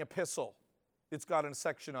interpreting epistle. It's got a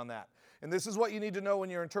section on that. And this is what you need to know when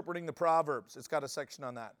you're interpreting the Proverbs. It's got a section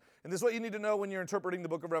on that. And this is what you need to know when you're interpreting the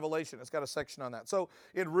book of Revelation. It's got a section on that. So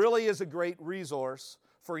it really is a great resource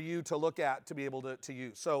for you to look at, to be able to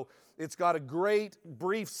use. So it's got a great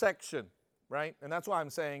brief section, right? And that's why I'm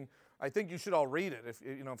saying I think you should all read it. If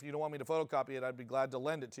you don't want me to photocopy it, I'd be glad to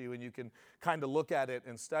lend it to you, and you can kind of look at it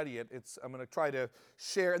and study it. I'm going to try to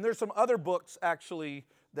share. And there's some other books, actually,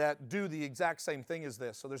 that do the exact same thing as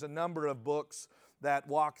this. So there's a number of books that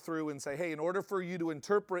walk through and say, hey, in order for you to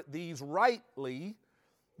interpret these rightly,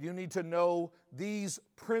 you need to know these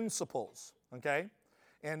principles, okay?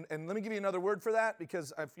 And let me give you another word for that,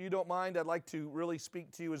 because if you don't mind, I'd like to really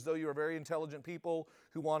speak to you as though you are very intelligent people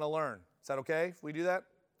who want to learn. Is that okay if we do that?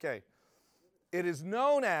 Okay. It is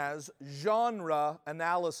known as genre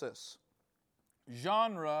analysis.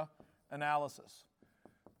 Genre analysis.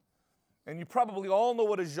 And you probably all know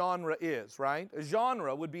what a genre is, right? A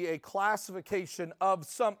genre would be a classification of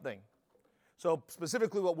something. So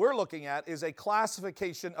specifically what we're looking at is a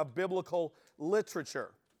classification of biblical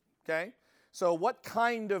literature, okay? So what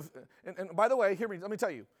kind of, and by the way, let me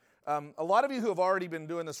tell you, a lot of you who have already been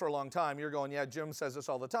doing this for a long time, you're going, yeah, Jim says this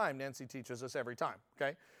all the time. Nancy teaches this every time,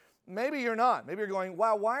 okay? Maybe you're not. Maybe you're going,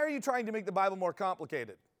 wow, why are you trying to make the Bible more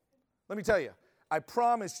complicated? Let me tell you, I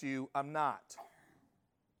promise you I'm not.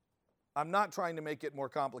 I'm not trying to make it more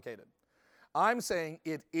complicated. I'm saying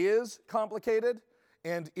it is complicated,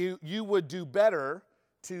 and you would do better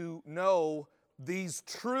to know these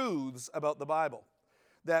truths about the Bible.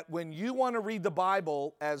 That when you want to read the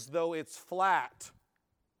Bible as though it's flat,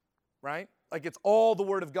 right? Like it's all the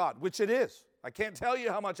Word of God, which it is. I can't tell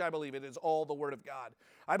you how much I believe it is all the Word of God.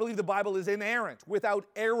 I believe the Bible is inerrant, without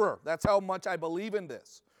error. That's how much I believe in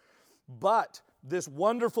this. But this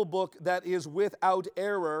wonderful book that is without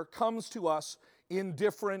error comes to us in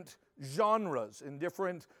different genres, in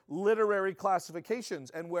different literary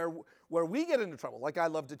classifications, and where we get into trouble, like I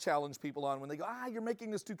love to challenge people on when they go, you're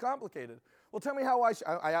making this too complicated. Well, tell me how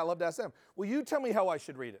I love to ask them, well, you tell me how I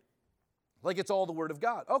should read it. Like it's all the Word of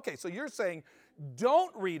God. Okay, so you're saying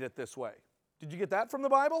don't read it this way. Did you get that from the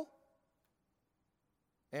Bible?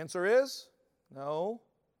 Answer is no.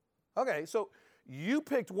 Okay, so you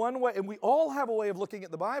picked one way, and we all have a way of looking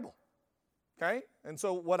at the Bible. Okay? And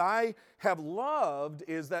so what I have loved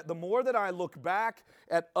is that the more that I look back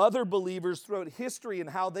at other believers throughout history and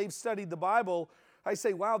how they've studied the Bible, I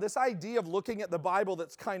say, wow, this idea of looking at the Bible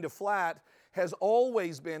that's kind of flat has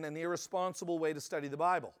always been an irresponsible way to study the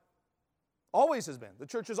Bible. Always has been. The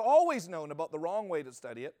church has always known about the wrong way to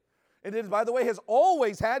study it. And it, by the way, has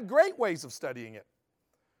always had great ways of studying it.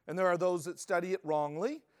 And there are those that study it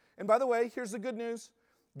wrongly. And by the way, here's the good news.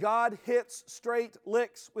 God hits straight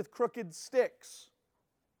licks with crooked sticks.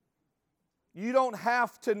 You don't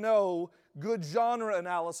have to know good genre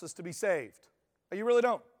analysis to be saved. You really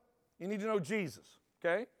don't. You need to know Jesus,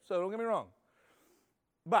 okay? So don't get me wrong.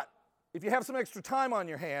 But if you have some extra time on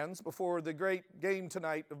your hands before the great game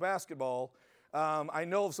tonight of basketball, I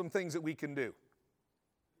know of some things that we can do.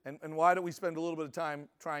 And why don't we spend a little bit of time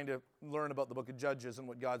trying to learn about the book of Judges and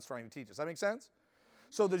what God's trying to teach us? Does that make sense?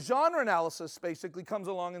 So the genre analysis basically comes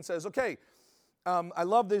along and says, okay, I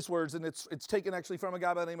love these words, and it's taken actually from a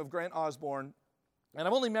guy by the name of Grant Osborne, and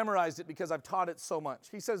I've only memorized it because I've taught it so much.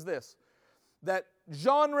 He says this, that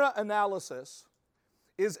genre analysis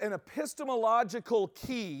is an epistemological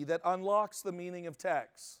key that unlocks the meaning of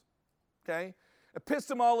texts. Okay?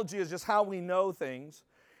 Epistemology is just how we know things.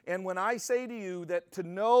 And when I say to you that to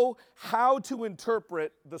know how to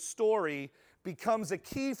interpret the story becomes a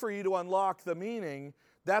key for you to unlock the meaning,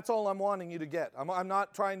 that's all I'm wanting you to get. I'm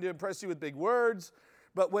not trying to impress you with big words,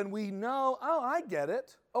 but when we know, oh, I get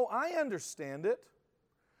it. Oh, I understand it.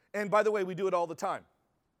 And by the way, we do it all the time.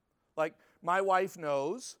 Like, my wife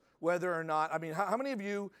knows whether or not, I mean, how many of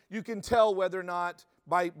you can tell whether or not,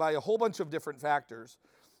 by a whole bunch of different factors,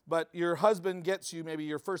 but your husband gets you maybe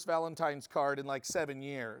your first Valentine's card in like 7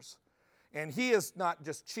 years, and he has not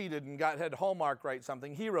just cheated and had Hallmark write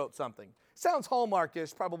something, he wrote something. Sounds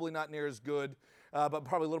Hallmarkish, probably not near as good, but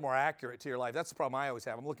probably a little more accurate to your life. That's the problem I always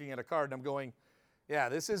have. I'm looking at a card and I'm going, yeah,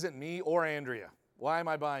 this isn't me or Andrea. Why am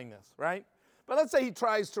I buying this, right? But let's say he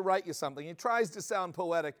tries to write you something. He tries to sound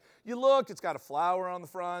poetic. You look, it's got a flower on the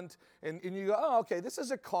front, and you go, oh, okay, this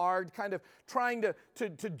is a card kind of trying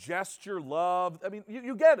to gesture love. I mean,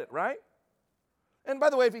 you get it, right? And by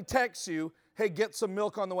the way, if he texts you, hey, get some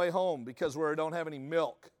milk on the way home because we don't have any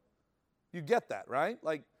milk, you get that, right?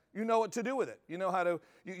 Like, you know what to do with it. You know how to,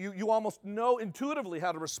 you almost know intuitively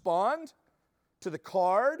how to respond to the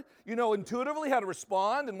card. You know intuitively how to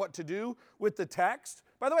respond and what to do with the text.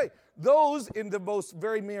 By the way, those in the most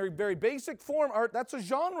very, very, very basic form that's a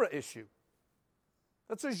genre issue.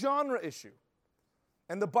 That's a genre issue.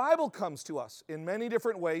 And the Bible comes to us in many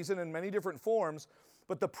different ways and in many different forms,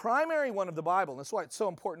 but the primary one of the Bible, and that's why it's so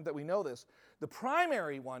important that we know this, the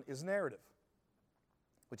primary one is narrative,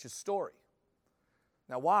 which is story.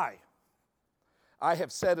 Now, why? I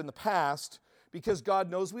have said in the past, because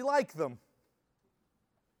God knows we like them.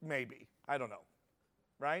 Maybe. I don't know.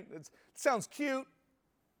 Right? It sounds cute.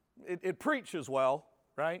 It preaches well,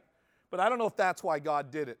 right? But I don't know if that's why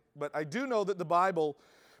God did it. But I do know that the Bible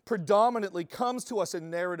predominantly comes to us in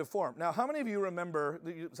narrative form. Now, how many of you remember,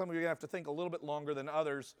 some of you are going to have to think a little bit longer than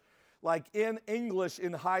others, like in English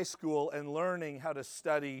in high school and learning how to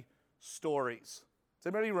study stories? Does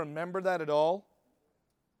anybody remember that at all?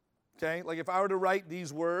 Okay, like if I were to write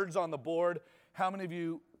these words on the board, how many of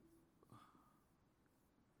you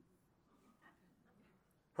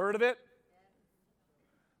heard of it?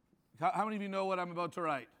 How many of you know what I'm about to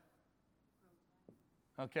write?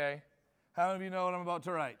 Okay. How many of you know what I'm about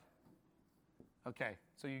to write? Okay,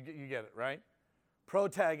 so you get it, right?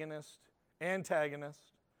 Protagonist, antagonist,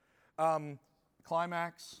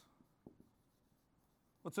 climax.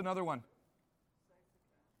 What's another one?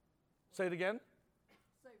 Say it again?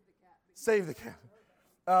 Save the cat.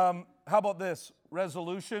 How about this?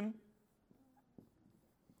 Resolution.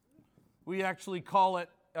 We actually call it,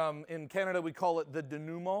 in Canada, we call it the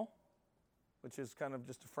denouement, which is kind of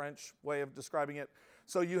just a French way of describing it.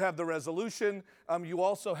 So you have the resolution. You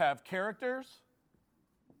also have characters.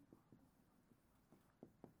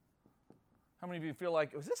 How many of you feel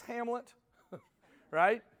like, was this Hamlet?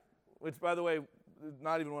 Right? Which, by the way, is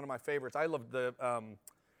not even one of my favorites. I love the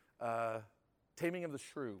Taming of the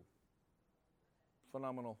Shrew.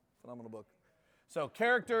 Phenomenal book. So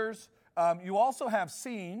characters. You also have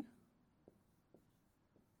scene.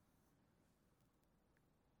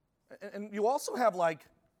 And you also have like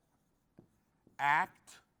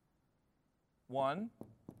act one,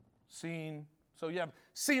 scene. So you have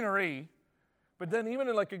scenery, but then even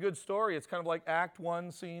in like a good story, it's kind of like act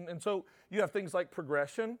one, scene. And so you have things like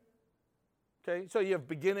progression. Okay, so you have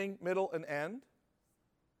beginning, middle, and end.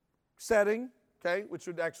 Setting, okay, which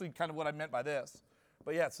would actually kind of what I meant by this.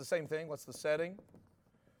 But yeah, it's the same thing. What's the setting?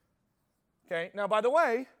 Okay, now by the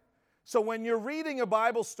way, so when you're reading a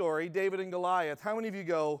Bible story, David and Goliath, how many of you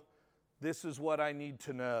go, this is what I need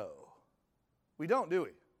to know? We don't, do we?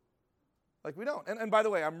 Like we don't. And by the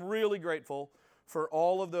way, I'm really grateful for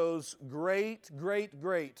all of those great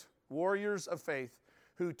warriors of faith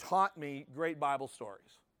who taught me great Bible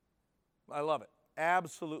stories. I love it.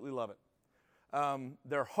 Absolutely love it.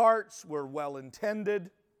 Their hearts were well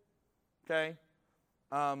intended. Okay?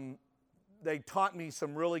 they taught me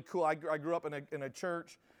some really cool, I grew up in a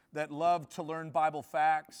church that loved to learn Bible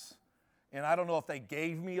facts. And I don't know if they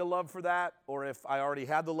gave me a love for that or if I already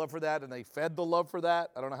had the love for that and they fed the love for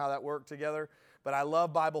that. I don't know how that worked together. But I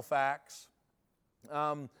love Bible facts.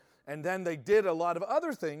 And then they did a lot of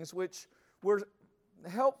other things which were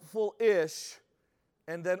helpful-ish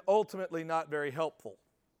and then ultimately not very helpful.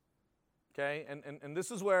 Okay? And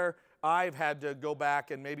this is where I've had to go back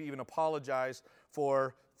and maybe even apologize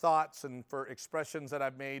for thoughts and for expressions that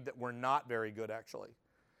I've made that were not very good, actually.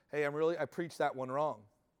 Hey, I preached that one wrong.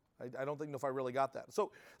 I don't think if I really got that.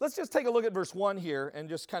 So let's just take a look at verse 1 here and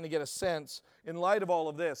just kind of get a sense, in light of all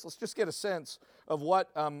of this, let's just get a sense of what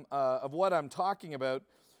I'm talking about.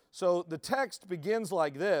 So the text begins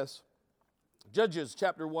like this, Judges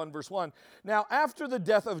chapter 1, verse 1. Now after the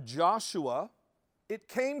death of Joshua, it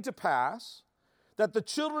came to pass that the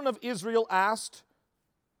children of Israel asked,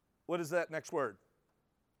 what is that next word?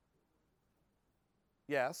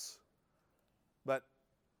 Yes, but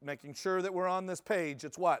making sure that we're on this page,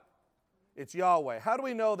 it's what? It's Yahweh. How do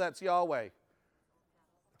we know that's Yahweh?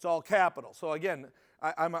 It's all capital. So again,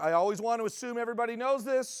 I always want to assume everybody knows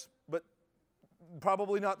this, but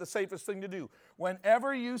probably not the safest thing to do.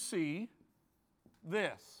 Whenever you see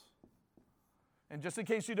this, and just in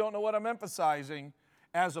case you don't know what I'm emphasizing,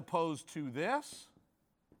 as opposed to this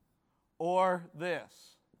or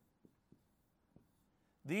this,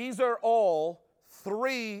 these are all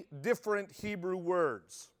 3 different Hebrew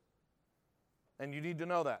words. And you need to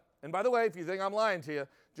know that. And by the way, if you think I'm lying to you,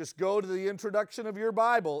 just go to the introduction of your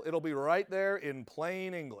Bible. It'll be right there in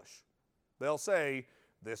plain English. They'll say,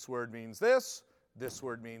 this word means this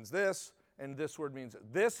word means this, and this word means this.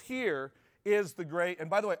 This here is the great, and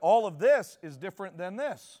by the way, all of this is different than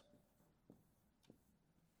this.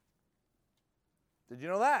 Did you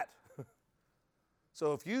know that?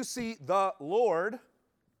 So if you see the Lord,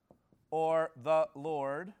 or the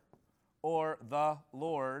Lord, or the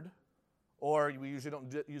Lord, or we usually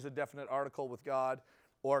don't use a definite article with God,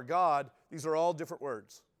 or God, these are all different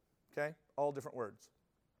words, okay? All different words.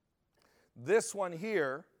 This one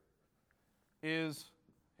here is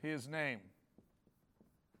his name.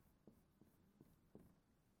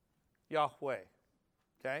 Yahweh,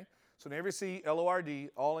 okay? So whenever you see L-O-R-D,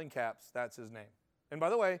 all in caps, that's his name. And by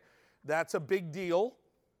the way, that's a big deal,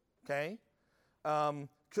 okay?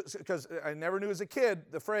 Because I never knew as a kid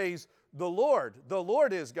the phrase, the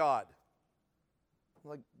Lord is God.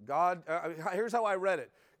 Like, God, here's how I read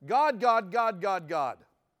it. God, God, God, God, God.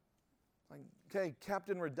 Like, okay,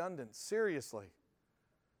 Captain Redundant, seriously.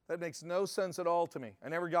 That makes no sense at all to me. I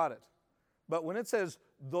never got it. But when it says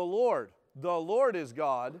the Lord is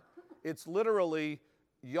God, it's literally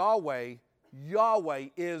Yahweh. Yahweh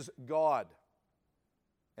is God.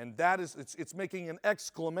 And that is, it's making an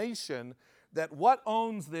exclamation that what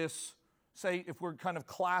owns this, say, if we're kind of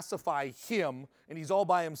classify him, and he's all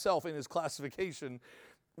by himself in his classification,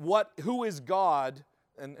 who is God,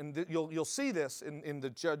 and you'll see this in the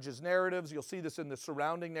judges' narratives, you'll see this in the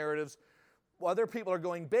surrounding narratives. Other people are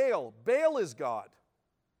going, Baal is God.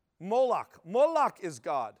 Moloch is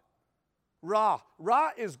God. Ra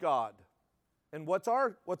is God. And what's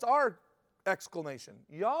our exclamation?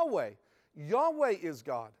 Yahweh is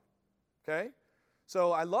God. Okay?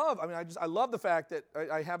 So I love the fact that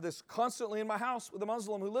I have this constantly in my house with a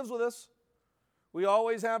Muslim who lives with us. We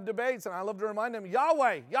always have debates, and I love to remind them,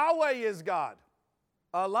 Yahweh is God.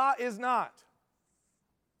 Allah is not.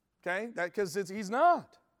 Okay? Because he's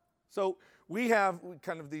not. So we have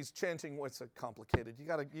kind of these chanting, what's complicated? You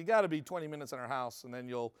got to be 20 minutes in our house, and then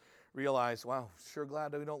you'll realize, wow, sure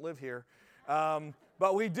glad that we don't live here.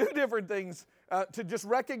 But we do different things to just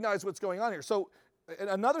recognize what's going on here. So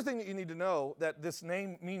another thing that you need to know, that this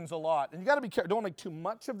name means a lot, and you got to be careful, don't make too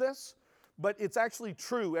much of this, but it's actually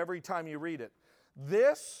true every time you read it.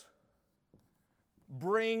 This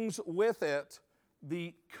brings with it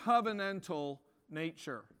the covenantal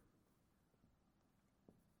nature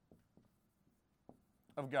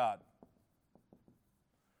of God.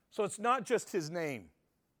 So it's not just his name.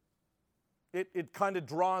 It kind of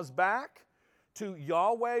draws back to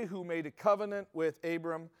Yahweh, who made a covenant with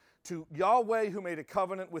Abram, to Yahweh, who made a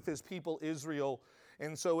covenant with his people Israel.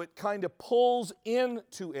 And so it kind of pulls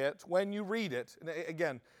into it when you read it. And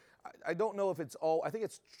again, I don't know if it's all, I think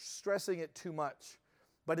it's stressing it too much,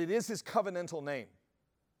 but it is his covenantal name.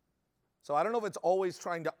 So I don't know if it's always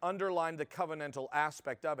trying to underline the covenantal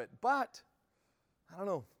aspect of it, but I don't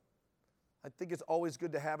know. I think it's always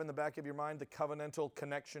good to have in the back of your mind the covenantal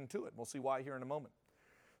connection to it. We'll see why here in a moment.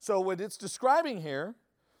 So when it's describing here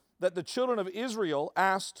that the children of Israel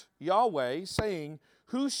asked Yahweh, saying,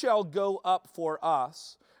 who shall go up for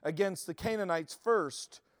us against the Canaanites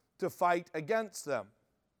first to fight against them.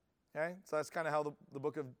 Okay? So that's kind of how the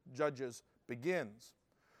book of Judges begins.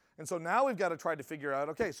 And so now we've got to try to figure out,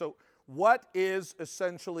 okay, so what is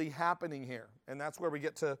essentially happening here? And that's where we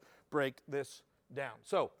get to break this down.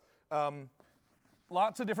 So,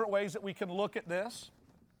 lots of different ways that we can look at this.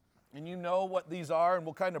 And you know what these are, and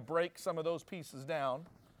we'll kind of break some of those pieces down.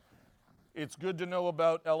 It's good to know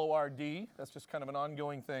about LORD. That's just kind of an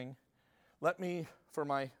ongoing thing. Let me, for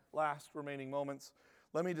my last remaining moments,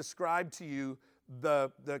 let me describe to you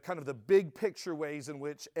the kind of the big picture ways in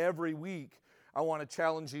which every week I want to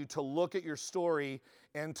challenge you to look at your story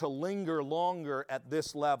and to linger longer at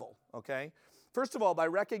this level, okay? First of all, by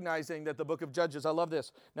recognizing that the book of Judges, I love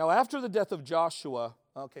this. Now, after the death of Joshua,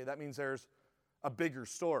 okay, that means there's a bigger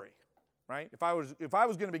story, right? If I was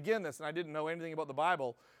going to begin this and I didn't know anything about the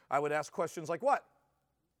Bible, I would ask questions like what?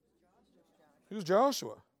 Who's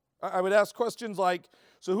Joshua? I would ask questions like,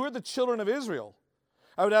 so who are the children of Israel?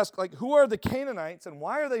 I would ask, like, who are the Canaanites and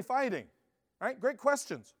why are they fighting? Right? Great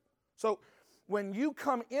questions. So when you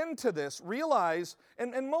come into this, realize,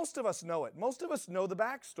 and most of us know it. Most of us know the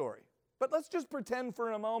backstory. But let's just pretend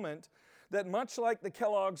for a moment that much like the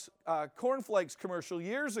Kellogg's cornflakes commercial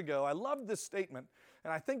years ago, I loved this statement,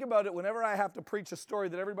 and I think about it whenever I have to preach a story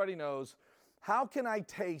that everybody knows. How can I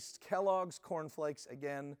taste Kellogg's cornflakes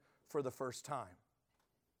again for the first time?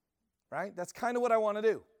 Right? That's kind of what I want to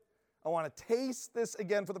do. I want to taste this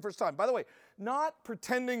again for the first time. By the way, not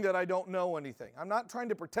pretending that I don't know anything. I'm not trying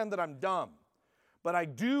to pretend that I'm dumb. But I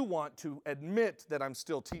do want to admit that I'm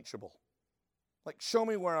still teachable. Like, show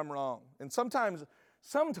me where I'm wrong. And sometimes,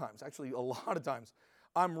 actually a lot of times,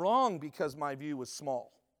 I'm wrong because my view was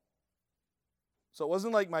small. So it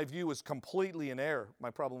wasn't like my view was completely in error.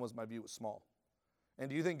 My problem was my view was small.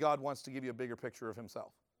 And do you think God wants to give you a bigger picture of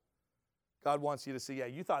himself? God wants you to see, yeah,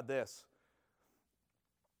 you thought this.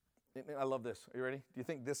 I love this. Are you ready? Do you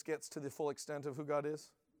think this gets to the full extent of who God is?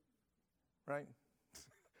 Right?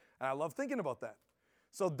 And I love thinking about that.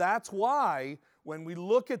 So that's why when we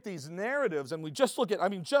look at these narratives and we just look at,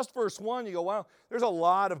 just verse 1, you go, wow, there's a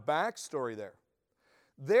lot of backstory there.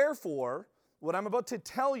 Therefore, what I'm about to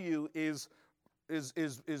tell you is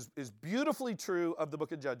beautifully true of the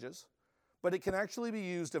book of Judges, but it can actually be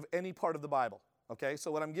used of any part of the Bible. Okay,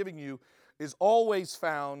 so what I'm giving you is always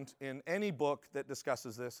found in any book that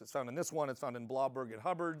discusses this. It's found in this one. It's found in Blauberg and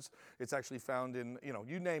Hubbard's. It's actually found in,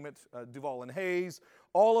 you name it, Duval and Hayes.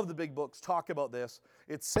 All of the big books talk about this.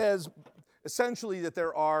 It says essentially that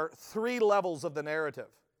there are 3 levels of the narrative.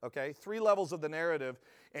 Okay, 3 levels of the narrative,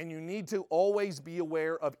 and you need to always be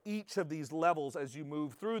aware of each of these levels as you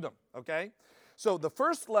move through them. Okay, so the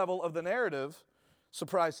first level of the narrative,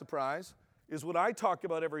 surprise, surprise, is what I talk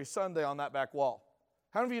about every Sunday on that back wall.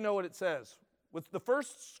 How many of you know what it says? With the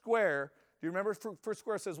first square, do you remember first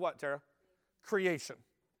square says what, Tara? Creation.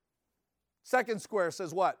 Second square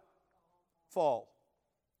says what? Fall.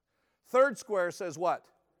 Third square says what?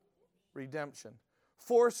 Redemption.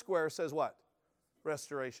 Fourth square says what?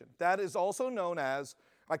 Restoration. That is also known as,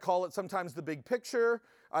 I call it sometimes the big picture.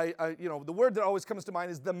 The word that always comes to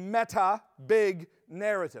mind is the big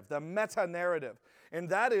narrative, the meta narrative. And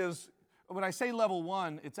that is, when I say level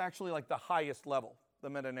 1, it's actually like the highest level, the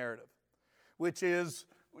meta-narrative, which is,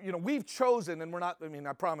 we've chosen, and we're not,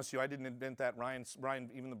 I promise you, I didn't invent that. Ryan,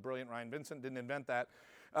 even the brilliant Ryan Vincent didn't invent that.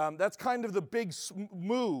 That's kind of the big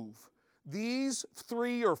move. These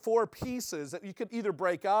 3 or 4 pieces that you could either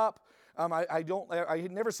break up. I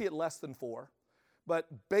never see it less than 4. But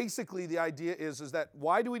basically the idea is that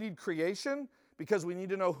why do we need creation? Because we need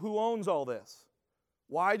to know who owns all this.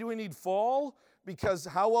 Why do we need fall? Because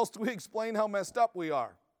how else do we explain how messed up we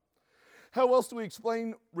are? How else do we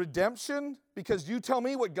explain redemption? Because you tell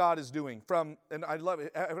me what God is doing and I love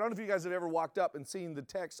it. I don't know if you guys have ever walked up and seen the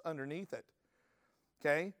text underneath it.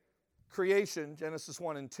 Okay? Creation, Genesis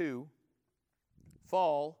 1 and 2.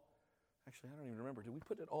 Fall. Actually, I don't even remember. Did we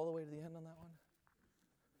put it all the way to the end on that one?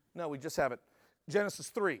 No, we just have it. Genesis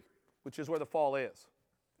 3, which is where the fall is.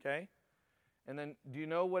 Okay? And then, do you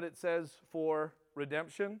know what it says for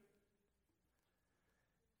redemption?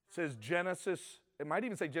 It says Genesis, it might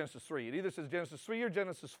even say Genesis 3. It either says Genesis 3 or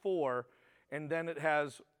Genesis 4, and then it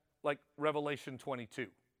has like Revelation 22.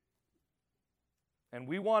 And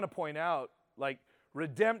we want to point out, like,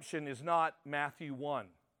 redemption is not Matthew 1.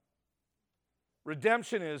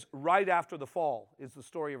 Redemption is right after the fall, is the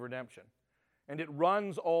story of redemption. And it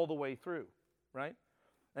runs all the way through, right?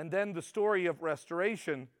 And then the story of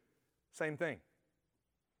restoration, same thing.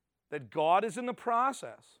 That God is in the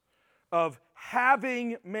process of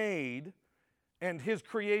having made and his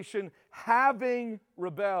creation having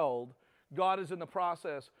rebelled, God is in the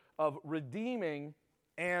process of redeeming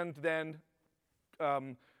and then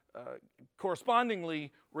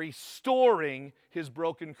correspondingly restoring his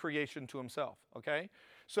broken creation to himself, okay?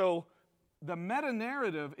 So the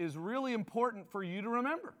meta-narrative is really important for you to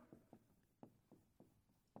remember.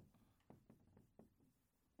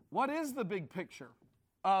 What is the big picture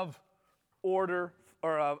of order,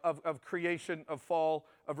 or of creation, of fall,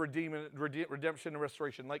 of redemption and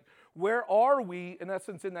restoration? Like, where are we, in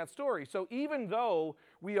essence, in that story? So even though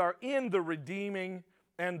we are in the redeeming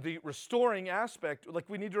and the restoring aspect, like,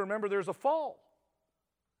 we need to remember there's a fall.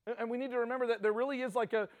 And we need to remember that there really is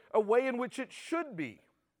like a way in which it should be.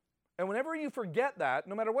 And whenever you forget that,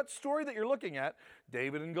 no matter what story that you're looking at,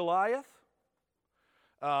 David and Goliath,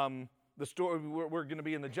 the story, we're going to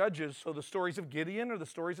be in the Judges, so the stories of Gideon, or the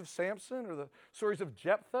stories of Samson, or the stories of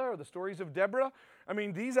Jephthah, or the stories of Deborah, I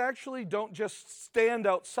mean, these actually don't just stand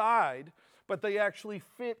outside, but they actually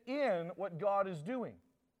fit in what God is doing.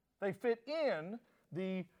 They fit in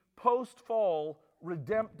the post-fall,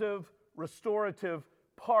 redemptive, restorative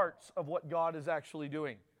parts of what God is actually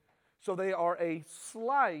doing. So they are a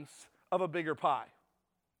slice of a bigger pie.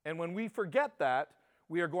 And when we forget that,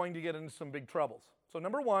 we are going to get into some big troubles. So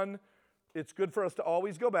number one, it's good for us to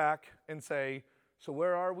always go back and say, so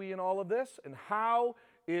where are we in all of this? And how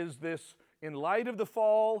is this, in light of the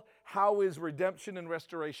fall, how is redemption and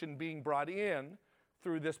restoration being brought in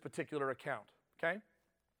through this particular account? Okay?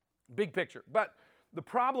 Big picture. But the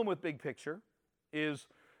problem with big picture is,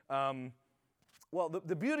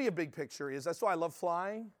 the beauty of big picture is, that's why I love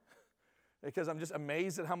flying, because I'm just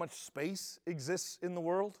amazed at how much space exists in the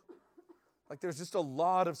world. Like, there's just a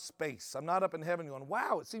lot of space. I'm not up in heaven going,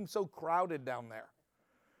 wow, it seems so crowded down there.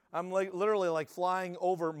 I'm like literally like flying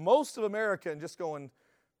over most of America and just going,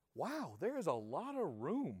 wow, there is a lot of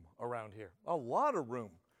room around here. A lot of room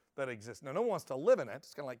that exists. Now, no one wants to live in it.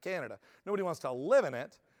 It's kind of like Canada. Nobody wants to live in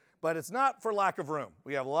it, but it's not for lack of room.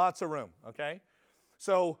 We have lots of room, okay?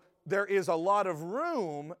 So there is a lot of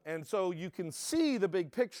room, and so you can see the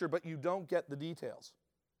big picture, but you don't get the details,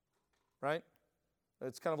 right?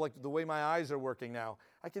 It's kind of like the way my eyes are working now.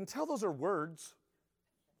 I can tell those are words.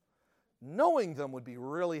 Knowing them would be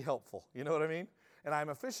really helpful. You know what I mean? And I'm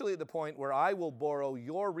officially at the point where I will borrow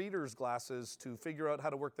your reader's glasses to figure out how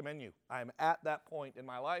to work the menu. I'm at that point in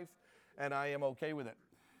my life, and I am okay with it.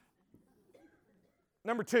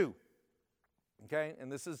 Number two, okay,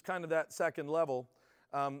 and this is kind of that second level.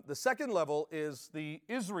 The second level is the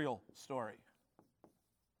Israel story.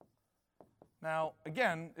 Now,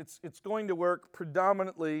 again, it's going to work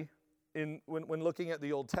predominantly when looking at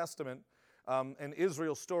the Old Testament. And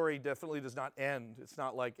Israel's story definitely does not end. It's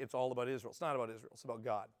not like it's all about Israel. It's not about Israel. It's about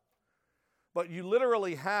God. But you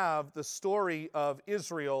literally have the story of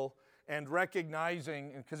Israel and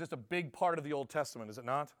recognizing, because it's a big part of the Old Testament, is it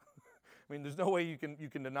not? I mean, there's no way you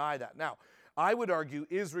can deny that. Now, I would argue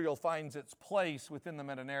Israel finds its place within the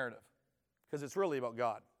meta-narrative, because it's really about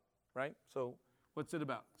God, right? So what's it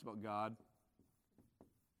about? It's about God.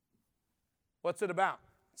 What's it about?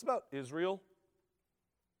 It's about Israel.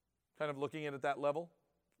 Kind of looking at it at that level,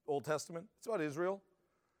 Old Testament. It's about Israel.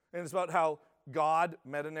 And it's about how God,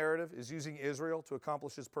 meta-narrative, is using Israel to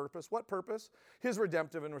accomplish his purpose. What purpose? His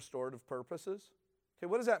redemptive and restorative purposes. Okay,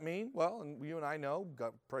 what does that mean? Well, and you and I know,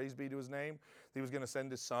 God, praise be to his name, that he was going to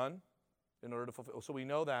send his son in order to fulfill. So we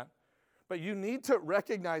know that. But you need to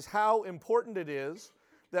recognize how important it is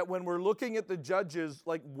that when we're looking at the judges,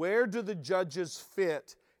 like, where do the judges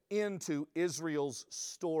fit into Israel's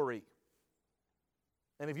story?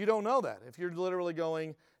 And if you don't know that, if you're literally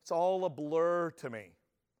going, it's all a blur to me.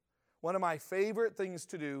 One of my favorite things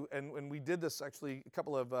to do, and when we did this actually a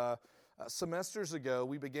couple of semesters ago,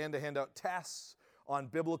 we began to hand out tests on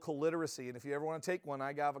biblical literacy. And if you ever want to take one,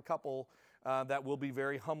 I have a couple that will be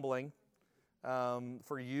very humbling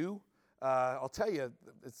for you. I'll tell you,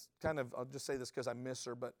 it's kind of, I'll just say this because I miss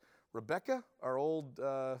her, but Rebecca, our old,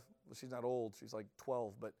 she's not old, she's like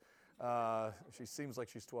 12, but she seems like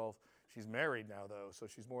she's 12. She's married now, though, so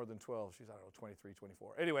she's more than 12. She's, I don't know, 23,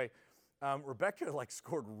 24. Anyway, Rebecca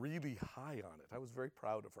scored really high on it. I was very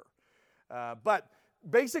proud of her. But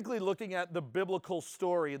basically looking at the biblical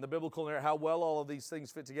story and the biblical narrative, how well all of these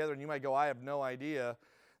things fit together, and you might go, I have no idea.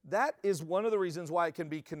 That is one of the reasons why it can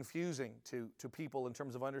be confusing to people in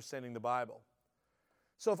terms of understanding the Bible.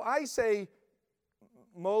 So if I say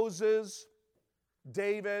Moses,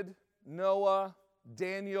 David, Noah,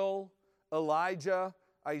 Daniel, Elijah,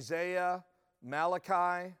 Isaiah,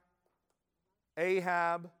 Malachi,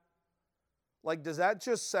 Ahab, does that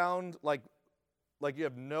just sound like you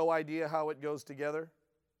have no idea how it goes together?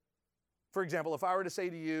 For example, if I were to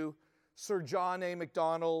say to you, Sir John A.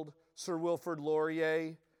 Macdonald, Sir Wilfrid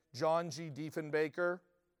Laurier, John G. Diefenbaker,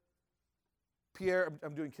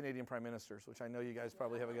 I'm doing Canadian prime ministers, which I know you guys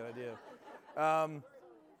probably have a good idea of.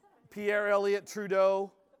 Pierre Elliott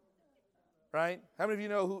Trudeau, right? How many of you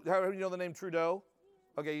know the name Trudeau?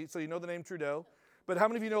 Okay, so you know the name Trudeau. But how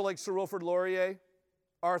many of you know like Sir Wilfrid Laurier,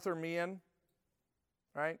 Arthur Meehan,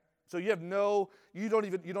 right? So you don't know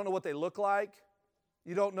what they look like.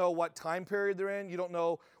 You don't know what time period they're in. You don't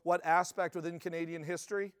know what aspect within Canadian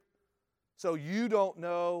history. So you don't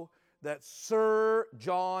know that Sir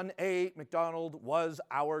John A. Macdonald was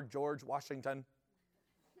our George Washington.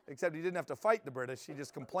 Except he didn't have to fight the British. He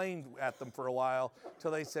just complained at them for a while till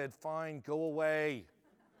they said, fine, go away.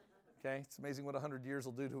 Okay, it's amazing what 100 years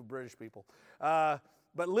will do to British people.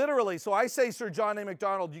 But literally, so I say Sir John A.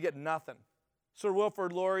 Macdonald, you get nothing. Sir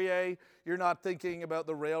Wilfrid Laurier, you're not thinking about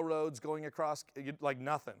the railroads going across, like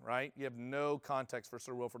nothing, right? You have no context for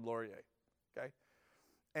Sir Wilfrid Laurier, okay?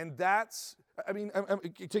 And that's,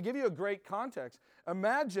 to give you a great context,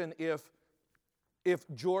 imagine if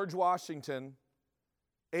George Washington,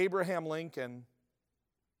 Abraham Lincoln,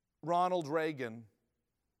 Ronald Reagan,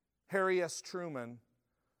 Harry S. Truman,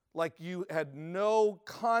 like you had no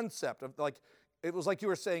concept of, like, it was like you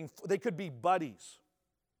were saying they could be buddies.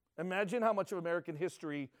 Imagine how much of American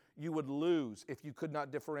history you would lose if you could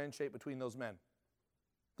not differentiate between those men.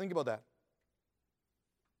 Think about that.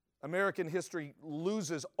 American history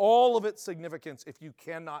loses all of its significance if you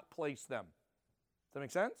cannot place them. Does that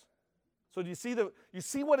make sense? So do you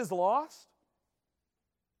see what is lost?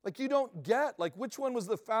 Like you don't get, like which one was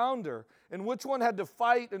the founder and which one had to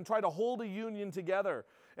fight and try to hold a union together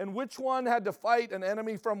and which one had to fight an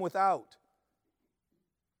enemy from without.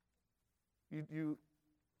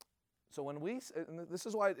 So when and this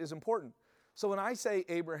is why it is important. So when I say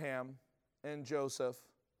Abraham and Joseph,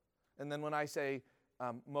 and then when I say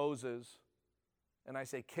Moses, and I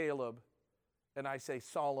say Caleb, and I say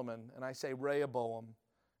Solomon, and I say Rehoboam,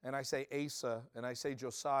 and I say Asa, and I say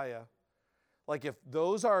Josiah, like if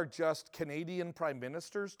those are just Canadian prime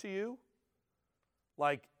ministers to you,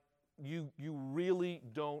 like you really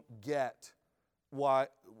don't get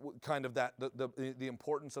what kind of that the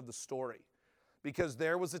importance of the story. Because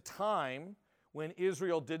there was a time when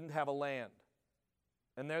Israel didn't have a land.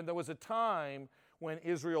 And then there was a time when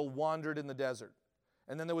Israel wandered in the desert.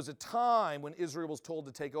 And then there was a time when Israel was told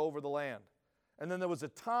to take over the land. And then there was a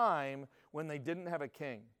time when they didn't have a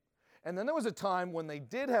king. And then there was a time when they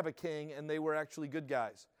did have a king and they were actually good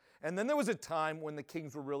guys. And then there was a time when the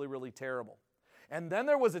kings were really, really terrible. And then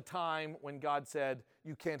there was a time when God said,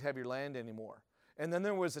 you can't have your land anymore. And then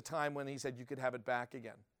there was a time when he said you could have it back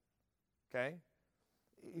again. Okay?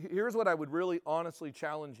 Here's what I would really honestly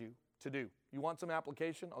challenge you to do. You want some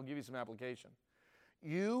application? I'll give you some application.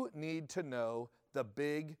 You need to know the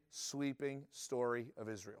big, sweeping story of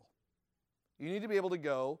Israel. You need to be able to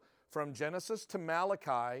go from Genesis to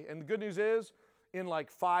Malachi, and the good news is, in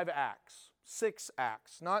like 5 acts, 6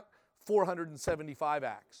 acts, not 475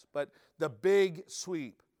 acts, but the big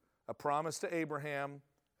sweep. A promise to Abraham,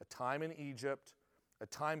 a time in Egypt, a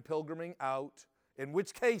time pilgriming out, in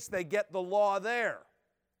which case they get the law there.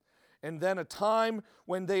 And then a time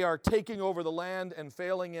when they are taking over the land and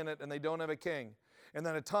failing in it and they don't have a king. And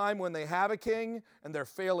then a time when they have a king and they're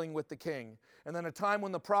failing with the king. And then a time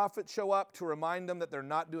when the prophets show up to remind them that they're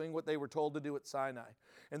not doing what they were told to do at Sinai.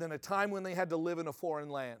 And then a time when they had to live in a foreign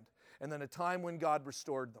land. And then a time when God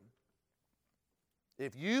restored them.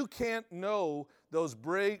 If you can't know those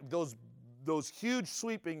huge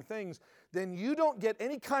sweeping things, then you don't get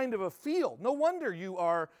any kind of a feel. No wonder you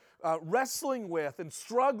are wrestling with and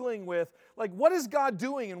struggling with, like, what is God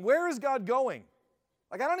doing and where is God going?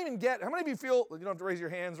 Like, I don't even get, how many of you feel, you don't have to raise your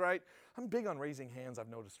hands, right? I'm big on raising hands, I've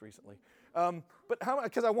noticed recently. But how,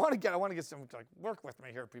 because I want to get some, like, work with me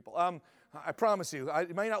here, people. I promise you,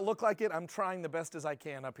 it may not look like it, I'm trying the best as I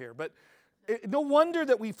can up here. But no wonder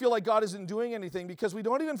that we feel like God isn't doing anything because we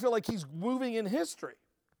don't even feel like he's moving in history.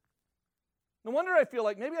 No wonder I feel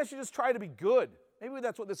like maybe I should just try to be good. Maybe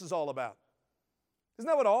that's what this is all about. Isn't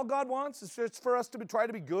that what all God wants? It's just for us to try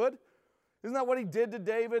to be good? Isn't that what he did to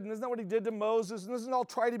David? And isn't that what he did to Moses? And isn't it all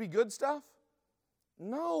try to be good stuff?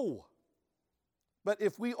 No. But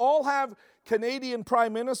if we all have Canadian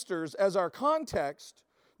prime ministers as our context,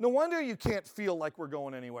 no wonder you can't feel like we're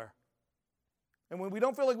going anywhere. And when we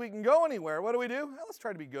don't feel like we can go anywhere, what do? Well, let's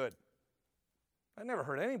try to be good. That never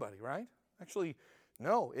hurt anybody, right? Actually,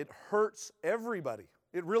 no, it hurts everybody.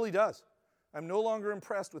 It really does. I'm no longer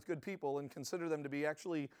impressed with good people and consider them to be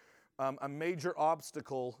actually a major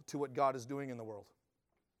obstacle to what God is doing in the world.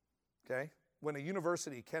 Okay? When a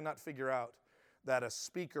university cannot figure out that a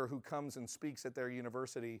speaker who comes and speaks at their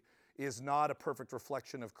university is not a perfect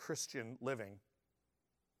reflection of Christian living,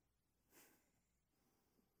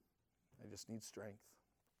 I just need strength.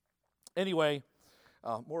 Anyway,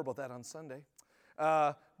 more about that on Sunday.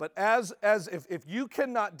 But if you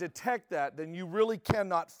cannot detect that, then you really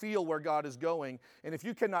cannot feel where God is going. And if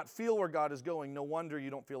you cannot feel where God is going, no wonder you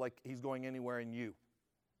don't feel like He's going anywhere in you.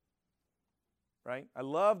 Right? I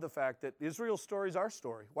love the fact that Israel's story is our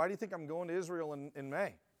story. Why do you think I'm going to Israel in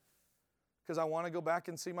May? Because I want to go back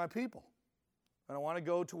and see my people. And I want to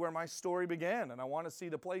go to where my story began. And I want to see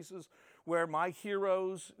the places where my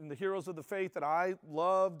heroes and the heroes of the faith that I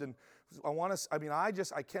loved. And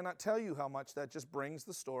I cannot tell you how much that just brings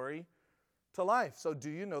the story to life. So do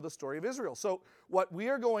you know the story of Israel? So what we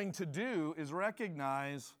are going to do is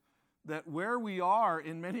recognize that where we are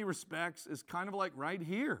in many respects is kind of like right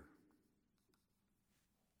here.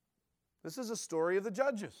 This is a story of the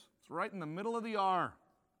judges. It's right in the middle of the R.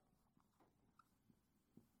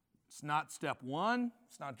 It's not step one.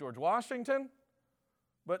 It's not George Washington.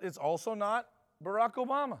 But it's also not Barack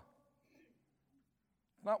Obama.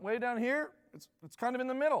 It's not way down here. It's kind of in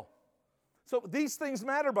the middle. So these things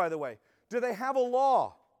matter, by the way. Do they have a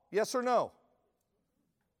law? Yes or no?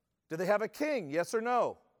 Do they have a king? Yes or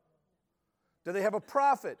no? Do they have a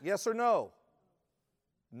prophet? Yes or no?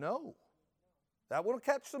 No. That will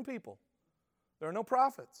catch some people. There are no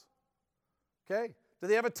prophets. Okay? Do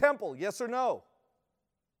they have a temple? Yes or no?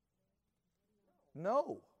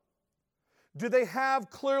 No. Do they have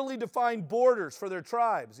clearly defined borders for their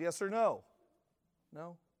tribes? Yes or no?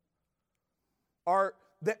 No. Are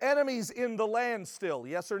the enemies in the land still?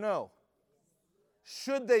 Yes or no?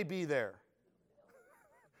 Should they be there?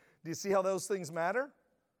 Do you see how those things matter?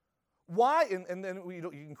 Why, and then you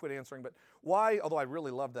can quit answering, but why, although I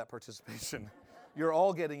really love that participation. You're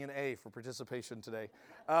all getting an A for participation today.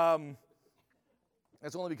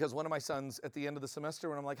 That's only because one of my sons at the end of the semester,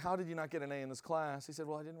 when I'm like, how did you not get an A in this class? He said,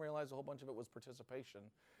 well, I didn't realize a whole bunch of it was participation.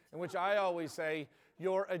 In which I always say,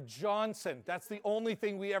 you're a Johnson. That's the only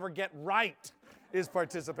thing we ever get right is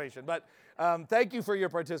participation. But thank you for your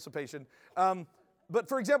participation. But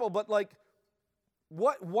for example,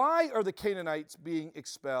 why are the Canaanites being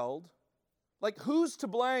expelled? Like, who's to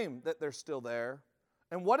blame that they're still there?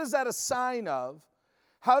 And what is that a sign of?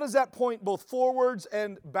 How does that point both forwards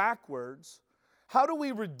and backwards? How do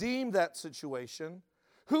we redeem that situation?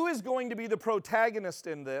 Who is going to be the protagonist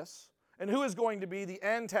in this? And who is going to be the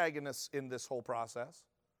antagonist in this whole process?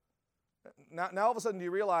 Now all of a sudden, do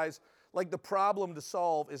you realize, like, the problem to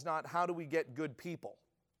solve is not how do we get good people?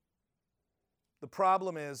 The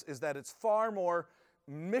problem is that it's far more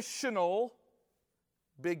missional,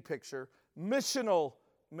 big picture, missional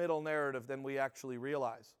middle narrative than we actually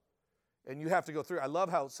realize. And you have to go through. I love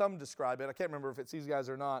how some describe it. I can't remember if it's these guys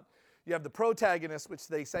or not. You have the protagonist, which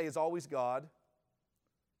they say is always God.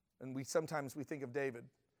 And sometimes we think of David.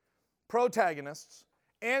 Protagonists.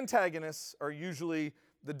 Antagonists are usually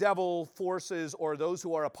the devil forces or those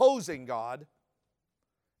who are opposing God.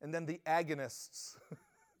 And then the agonists.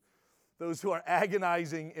 Those who are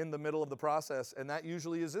agonizing in the middle of the process. And that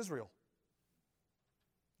usually is Israel.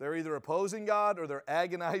 They're either opposing God or they're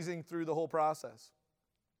agonizing through the whole process.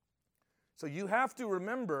 So you have to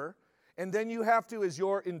remember, and then you have to, as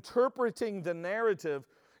you're interpreting the narrative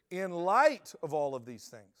in light of all of these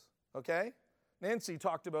things, okay? Nancy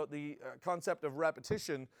talked about the concept of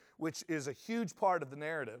repetition, which is a huge part of the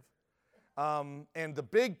narrative. And the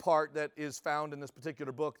big part that is found in this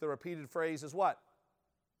particular book, the repeated phrase, is what?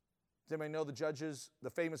 Does anybody know the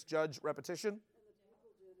famous judge repetition?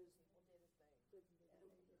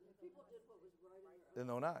 In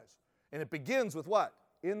their own eyes. And it begins with what?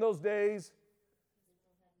 In those days,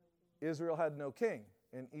 Israel had no king,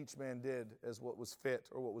 and each man did as what was fit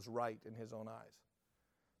or what was right in his own eyes.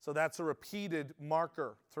 So that's a repeated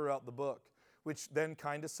marker throughout the book, which then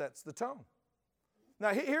kind of sets the tone.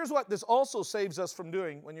 Now, here's what this also saves us from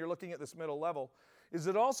doing when you're looking at this middle level, is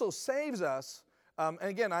it also saves us, and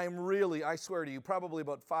again, I swear to you, probably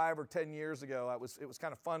about 5 or 10 years ago, it was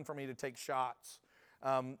kind of fun for me to take shots.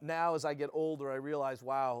 Now, as I get older, I realize,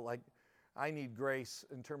 wow, like, I need grace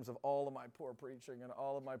in terms of all of my poor preaching and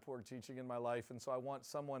all of my poor teaching in my life, and so I want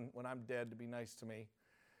someone, when I'm dead, to be nice to me.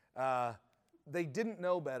 They didn't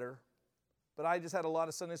know better, but I just had a lot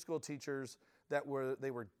of Sunday school teachers that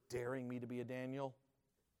were daring me to be a Daniel,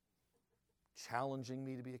 challenging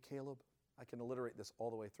me to be a Caleb. I can alliterate this all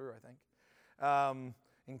the way through, I think.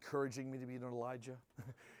 Encouraging me to be an Elijah.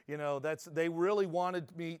 They really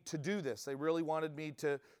wanted me to do this. They really wanted me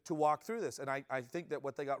to walk through this. And I think that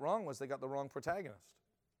what they got wrong was they got the wrong protagonist.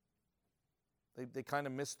 They kind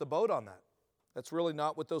of missed the boat on that. That's really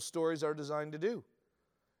not what those stories are designed to do.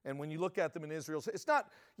 And when you look at them in Israel, it's not,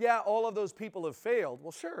 all of those people have failed.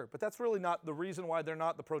 Well, sure, but that's really not the reason why they're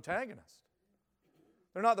not the protagonist.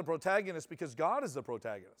 They're not the protagonist because God is the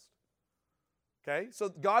protagonist. Okay? So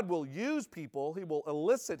God will use people, He will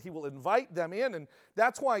elicit, He will invite them in. And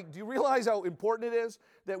that's why, do you realize how important it is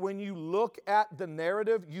that when you look at the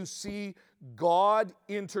narrative, you see God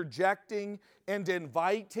interjecting and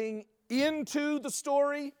inviting into the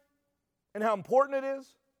story? And how important it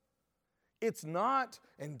is? It's not,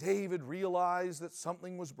 and David realized that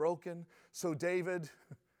something was broken. So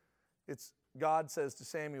God says to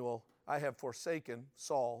Samuel, I have forsaken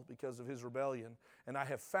Saul because of his rebellion, and I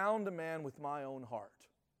have found a man with my own heart.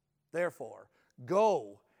 Therefore,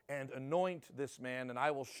 go and anoint this man, and I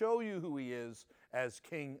will show you who he is as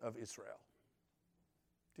king of Israel.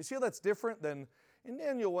 Do you see how that's different than, and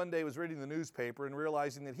Daniel one day was reading the newspaper and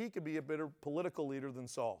realizing that he could be a better political leader than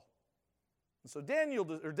Saul. And so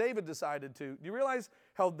David decided to, do you realize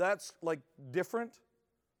how that's like different?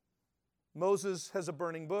 Moses has a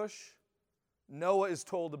burning bush. Noah is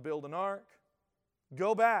told to build an ark.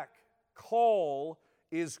 Go back. Call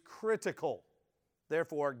is critical.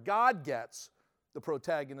 Therefore, God gets the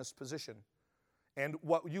protagonist position. And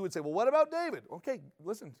what you would say, well, what about David? Okay,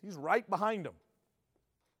 listen, he's right behind him.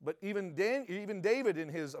 But even David in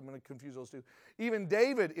his, I'm going to confuse those two, even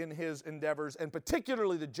David in his endeavors, and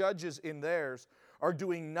particularly the judges in theirs, are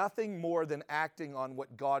doing nothing more than acting on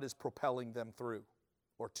what God is propelling them through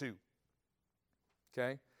or to.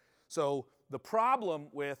 Okay? So the problem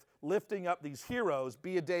with lifting up these heroes,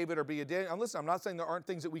 be a David or be a Daniel, and listen, I'm not saying there aren't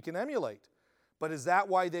things that we can emulate, but is that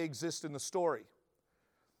why they exist in the story?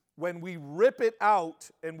 When we rip it out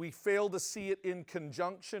and we fail to see it in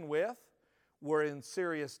conjunction with, we're in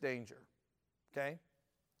serious danger. Okay?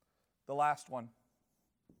 The last one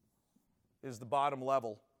is the bottom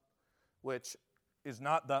level, which is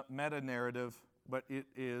not the meta-narrative, but it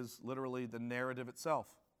is literally the narrative itself.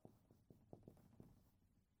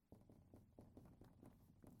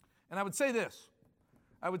 And I would say this.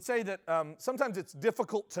 I would say that sometimes it's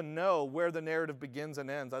difficult to know where the narrative begins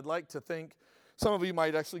and ends. I'd like to think some of you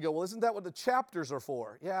might actually go, well, isn't that what the chapters are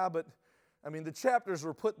for? Yeah, but, I mean, the chapters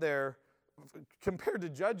were put there compared to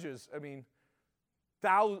Judges. I mean,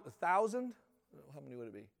 1,000? How many would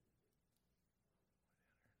it be?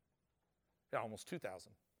 Yeah, almost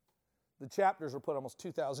 2,000. The chapters were put almost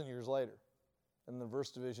 2,000 years later, and the verse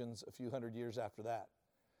divisions a few hundred years after that.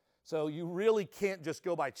 So you really can't just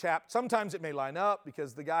go by chapter. Sometimes it may line up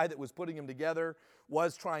because the guy that was putting them together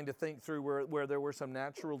was trying to think through where there were some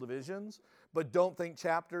natural divisions, but don't think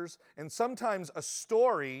chapters. And sometimes a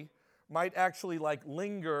story might actually like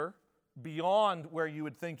linger beyond where you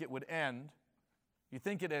would think it would end. You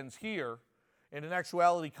think it ends here, and in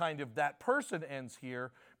actuality kind of that person ends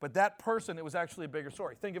here, but that person, it was actually a bigger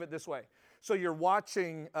story. Think of it this way. So you're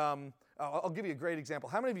watching, I'll give you a great example.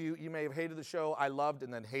 How many of you may have hated the show I loved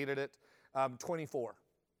and then hated it? 24,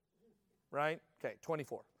 right? Okay,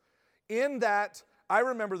 24. In that, I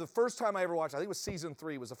remember the first time I ever watched, I think it was season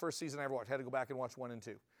 3, was the first season I ever watched. I had to go back and watch 1 and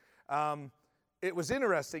 2. It was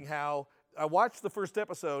interesting how I watched the first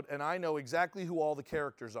episode and I know exactly who all the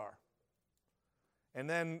characters are. And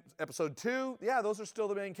then episode 2, yeah, those are still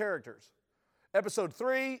the main characters. Episode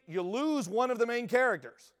 3, you lose one of the main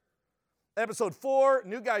characters. Episode 4,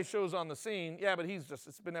 new guy shows on the scene. Yeah, but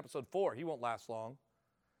it's been episode 4. He won't last long.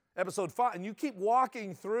 Episode 5, and you keep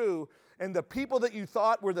walking through, and the people that you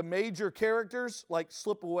thought were the major characters, like,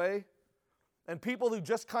 slip away. And people who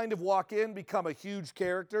just kind of walk in become a huge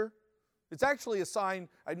character. It's actually a sign,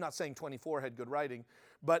 I'm not saying 24 had good writing,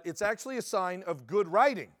 but it's actually a sign of good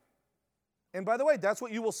writing. And by the way, that's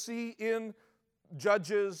what you will see in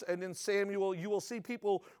Judges and in Samuel. You will see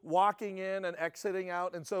people walking in and exiting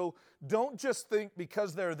out. And so don't just think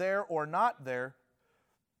because they're there or not there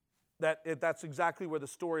that's exactly where the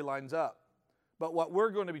story lines up. But what we're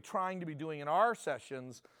going to be trying to be doing in our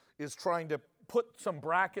sessions is trying to put some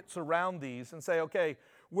brackets around these and say, okay,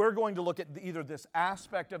 we're going to look at either this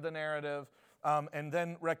aspect of the narrative and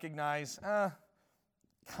then recognize,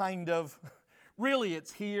 kind of, really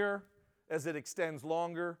it's here as it extends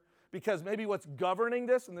longer. Because maybe what's governing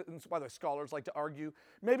this, and by the way, scholars like to argue,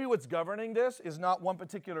 maybe what's governing this is not one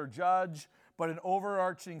particular judge, but an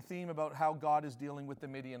overarching theme about how God is dealing with the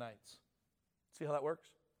Midianites. See how that works?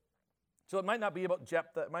 So it might not be about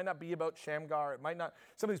Jephthah, it might not be about Shamgar, it might not,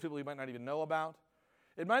 some of these people you might not even know about.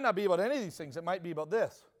 It might not be about any of these things, it might be about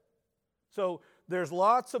this. So there's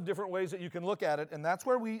lots of different ways that you can look at it, and that's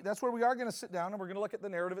where we are going to sit down and we're going to look at the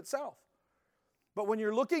narrative itself. But when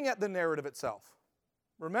you're looking at the narrative itself,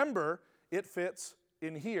 remember, it fits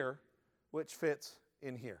in here, which fits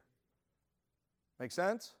in here. Make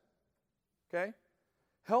sense? Okay?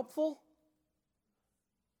 Helpful?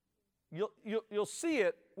 You'll see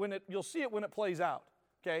it when it plays out.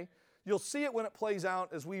 Okay? You'll see it when it plays out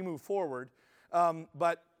as we move forward.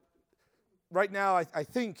 But right now, I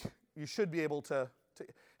think you should be able to.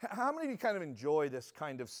 How many of you kind of enjoy this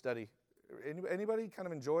kind of study? Anybody kind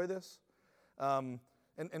of enjoy this?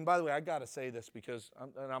 And by the way, I got to say this because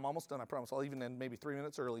I'm almost done, I promise. I'll even end maybe 3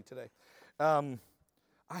 minutes early today.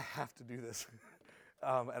 I have to do this,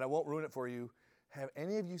 and I won't ruin it for you. Have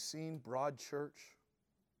any of you seen Broad Church?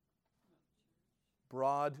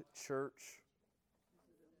 Broad Church.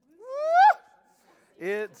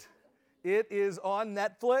 It is on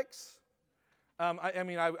Netflix.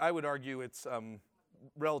 I would argue it's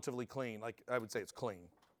relatively clean. Like, I would say it's clean.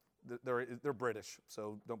 They're British,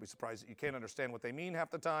 so don't be surprised that you can't understand what they mean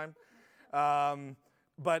half the time.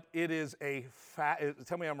 But it is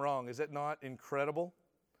tell me I'm wrong, is it not incredible?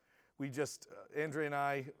 We just, Andrea and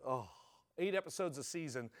I, 8 episodes a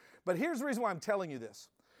season. But here's the reason why I'm telling you this.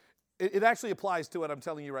 It actually applies to what I'm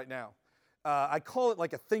telling you right now. I call it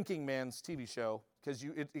like a thinking man's TV show, because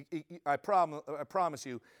I promise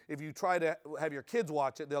you, if you try to have your kids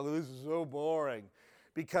watch it, they'll go, this is so boring,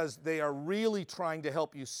 because they are really trying to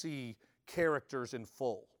help you see characters in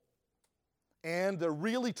full. And they're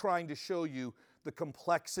really trying to show you the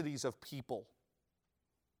complexities of people.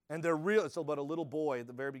 And it's about a little boy at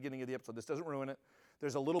the very beginning of the episode. This doesn't ruin it.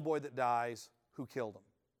 There's a little boy that dies. Who killed him?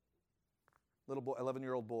 Little boy,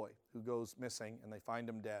 11-year-old boy who goes missing, and they find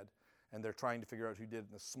him dead. And they're trying to figure out who did in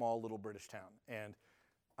this small little British town. And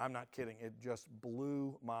I'm not kidding. It just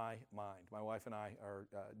blew my mind. My wife and I are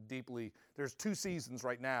deeply. There's 2 seasons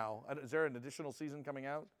right now. Is there an additional season coming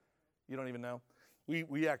out? You don't even know?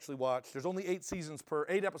 We actually watched. There's only 8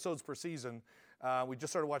 episodes per season. We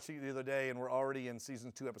just started watching it the other day, and we're already in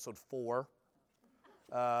season 2, episode 4.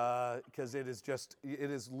 Because it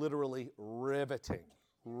is literally riveting.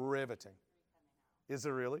 Riveting. Is it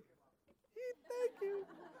really? Thank you.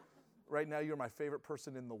 Right now, you're my favorite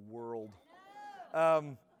person in the world.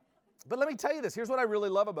 But let me tell you this. Here's what I really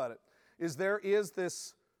love about it, is there is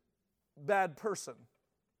this bad person,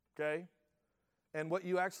 okay? And what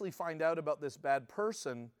you actually find out about this bad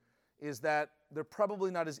person is that they're probably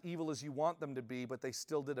not as evil as you want them to be, but they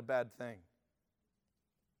still did a bad thing.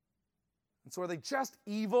 And so are they just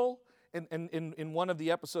evil? And in one of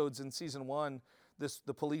the episodes in season 1,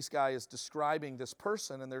 the police guy is describing this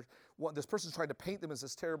person, and this person's trying to paint them as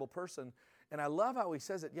this terrible person. And I love how he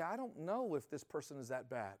says it. Yeah, I don't know if this person is that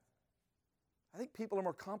bad. I think people are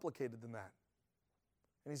more complicated than that.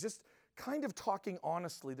 And he's just kind of talking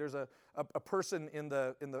honestly. There's a person in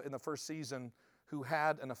the first season who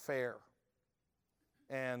had an affair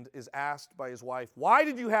and is asked by his wife, why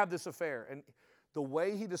did you have this affair? And the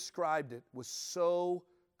way he described it was so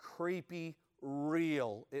creepy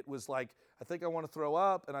real. It was like, I think I want to throw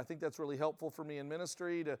up, and I think that's really helpful for me in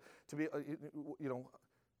ministry to be,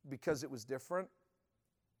 because it was different.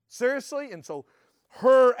 Seriously? And so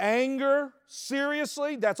her anger,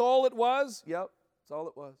 seriously, that's all it was? Yep, that's all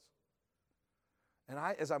it was. And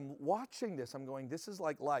as I'm watching this, I'm going, this is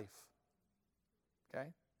like life. Okay?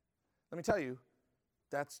 Let me tell you,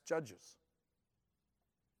 that's Judges.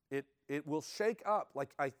 It will shake up,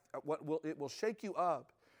 it will shake you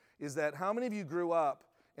up is that how many of you grew up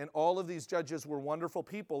and all of these judges were wonderful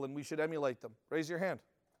people and we should emulate them? Raise your hand.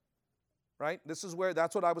 Right? That's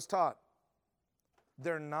what I was taught.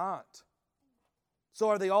 They're not. So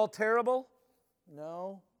are they all terrible?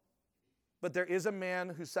 No. But there is a man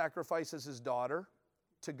who sacrifices his daughter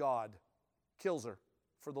to God, kills her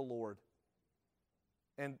for the Lord.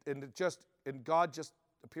 And God just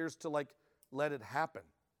appears to let it happen.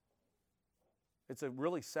 It's a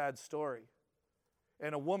really sad story.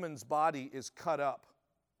 And a woman's body is cut up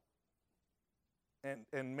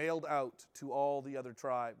and mailed out to all the other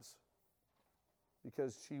tribes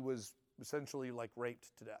because she was essentially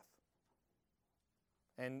raped to death.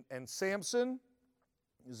 And Samson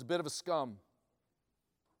is a bit of a scum.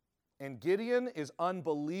 And Gideon is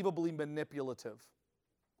unbelievably manipulative.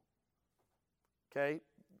 Okay?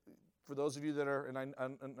 For those of you that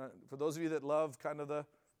for those of you that love kind of the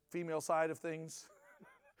female side of things,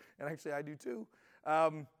 and actually I do too,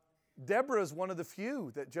 Deborah is one of the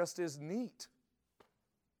few that just is neat.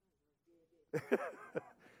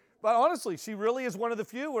 But honestly, she really is one of the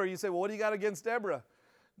few where you say, well, what do you got against Deborah?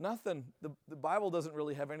 Nothing. The Bible doesn't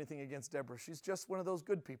really have anything against Deborah. She's just one of those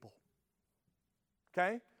good people.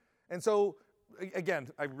 Okay? And so, again,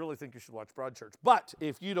 I really think you should watch Broad Church. But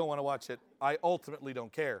if you don't want to watch it, I ultimately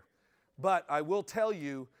don't care. But I will tell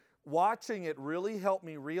you, watching it really helped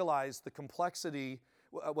me realize the complexity.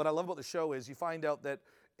 What I love about the show is you find out that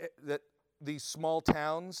these small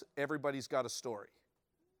towns, everybody's got a story.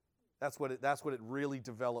 That's what it really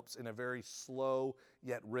develops in a very slow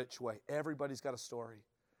yet rich way. Everybody's got a story.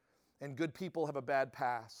 and good people have a bad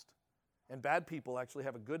past, and bad people actually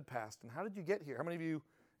have a good past. And how did you get here? How many of you,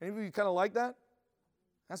 any of you kind of like that?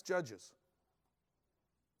 That's Judges.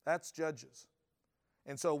 That's Judges.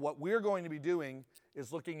 And so what we're going to be doing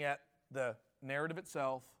is looking at the narrative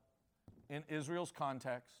itself in Israel's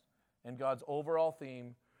context and God's overall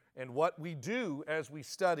theme. And what we do as we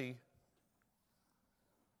study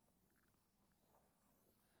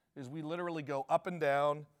is we literally go up and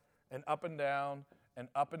down and up and down and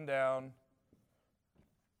up and down,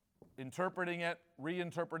 interpreting it,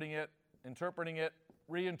 reinterpreting it, interpreting it,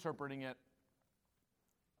 reinterpreting it,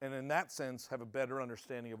 and in that sense have a better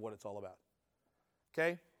understanding of what it's all about.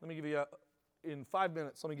 Okay? Let me give you, in 5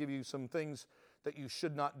 minutes, let me give you some things that you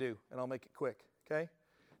should not do, and I'll make it quick. Okay?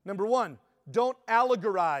 Number one, don't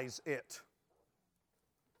allegorize it.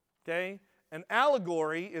 Okay? An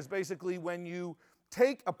allegory is basically when you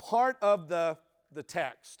take a part of the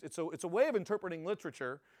text. It's a way of interpreting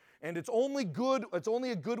literature, and it's only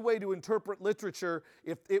a good way to interpret literature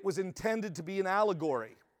if it was intended to be an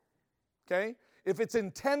allegory. Okay? If it's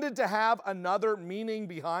intended to have another meaning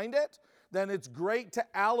behind it, then it's great to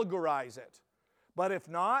allegorize it. But if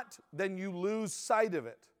not, then you lose sight of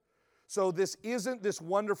it. So this isn't this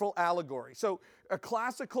wonderful allegory. So a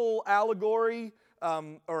classical allegory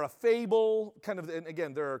or a fable, kind of, and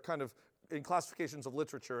again, there are kind of, in classifications of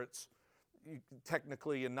literature, it's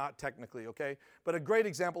technically and not technically, okay? But a great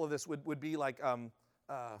example of this would be like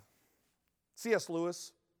C.S.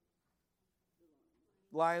 Lewis,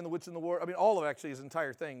 Lion, the Witch, and the Wardrobe. I mean, all of actually his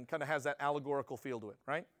entire thing kind of has that allegorical feel to it,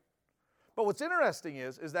 right? But what's interesting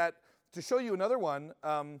is that, to show you another one,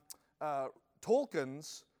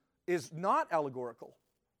 Tolkien's is not allegorical.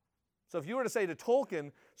 So if you were to say to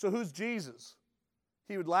Tolkien, so who's Jesus?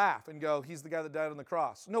 He would laugh and go, he's the guy that died on the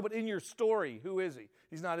cross. No, but in your story, who is he?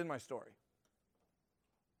 He's not in my story.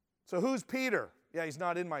 So who's Peter? Yeah, he's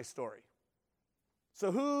not in my story. So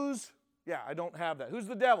I don't have that. Who's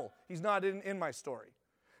the devil? He's not in my story.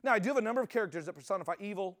 Now, I do have a number of characters that personify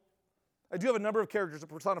evil. I do have a number of characters that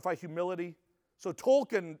personify humility. So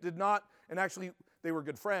Tolkien did not, and actually they were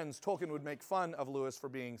good friends, Tolkien would make fun of Lewis for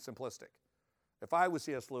being simplistic. If I was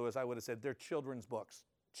C.S. Lewis, I would have said, they're children's books.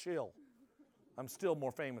 Chill. I'm still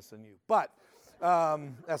more famous than you. But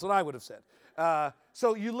that's what I would have said.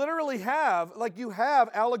 So you literally have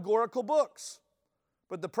allegorical books.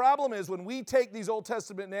 But the problem is when we take these Old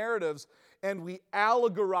Testament narratives and we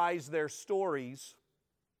allegorize their stories,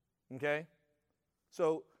 okay?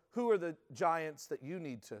 So who are the giants that you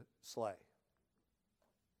need to slay?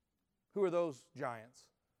 Who are those giants?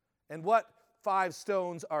 And what 5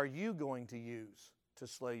 stones are you going to use to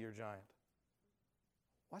slay your giant?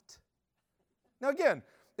 What? Now again,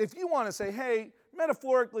 if you want to say, hey,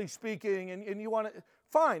 metaphorically speaking, and you want to,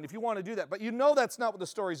 fine, if you want to do that. But you know that's not what the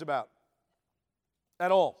story's about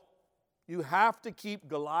at all. You have to keep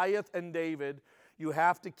Goliath and David, you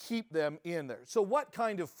have to keep them in there. So what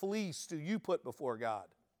kind of fleece do you put before God?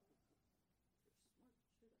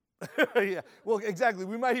 Yeah, well, exactly.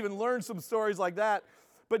 We might even learn some stories like that.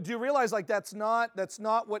 But do you realize that's not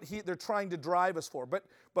what they're trying to drive us for?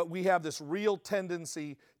 But we have this real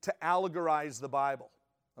tendency to allegorize the Bible.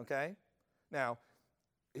 Okay? Now,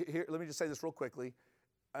 here, let me just say this real quickly.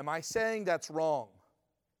 Am I saying that's wrong?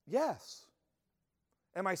 Yes.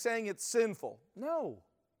 Am I saying it's sinful? No.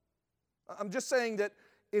 I'm just saying that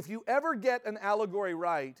if you ever get an allegory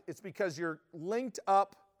right, it's because you're linked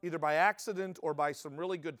up either by accident or by some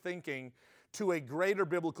really good thinking to a greater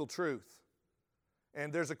biblical truth.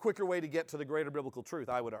 And there's a quicker way to get to the greater biblical truth,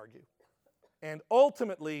 I would argue. And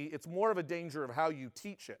ultimately, it's more of a danger of how you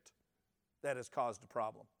teach it that has caused a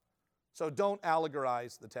problem. So don't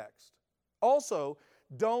allegorize the text. Also,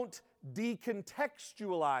 don't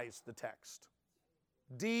decontextualize the text.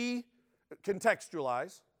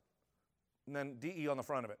 Decontextualize, and then DE on the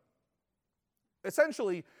front of it.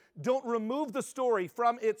 Essentially, don't remove the story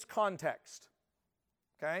from its context.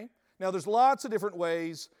 Okay? Now, there's lots of different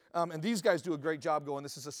ways, and these guys do a great job going,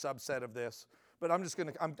 this is a subset of this, but I'm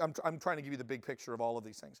trying to give you the big picture of all of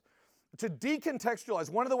these things. To decontextualize,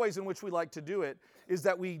 one of the ways in which we like to do it is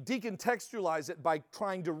that we decontextualize it by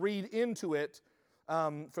trying to read into it,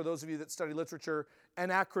 for those of you that study literature,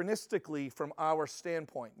 anachronistically from our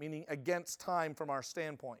standpoint, meaning against time from our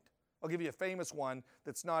standpoint. I'll give you a famous one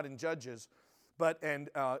that's not in Judges, and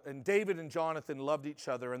David and Jonathan loved each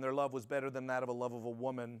other, and their love was better than that of a love of a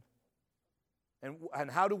woman. And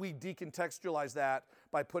how do we decontextualize that?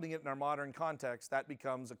 By putting it in our modern context. That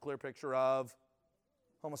becomes a clear picture of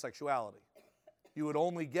homosexuality. You would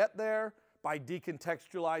only get there by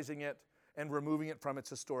decontextualizing it and removing it from its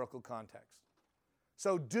historical context.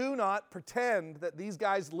 So do not pretend that these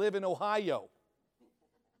guys live in Ohio.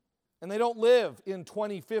 And they don't live in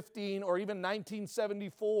 2015 or even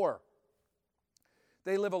 1974.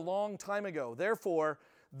 They live a long time ago. Therefore,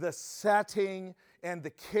 the setting and the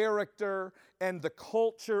character and the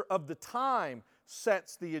culture of the time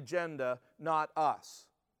sets the agenda, not us.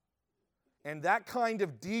 And that kind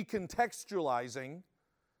of decontextualizing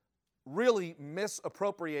really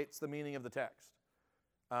misappropriates the meaning of the text.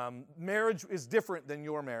 Marriage is different than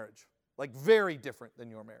your marriage, like very different than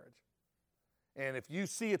your marriage. And if you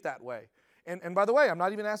see it that way, and by the way, I'm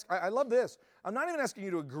not even asking, I love this, I'm not even asking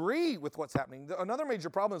you to agree with what's happening. Another major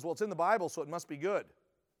problem is, well, it's in the Bible, so it must be good.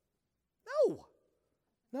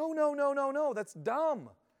 No, that's dumb.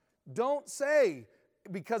 Don't say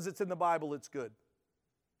because it's in the Bible it's good.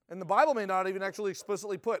 And the Bible may not even actually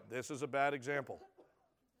explicitly put, this is a bad example.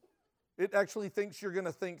 It actually thinks you're going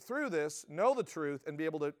to think through this, know the truth, and be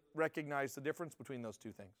able to recognize the difference between those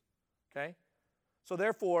two things. Okay? So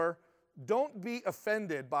therefore, don't be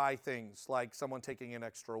offended by things like someone taking an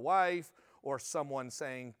extra wife or someone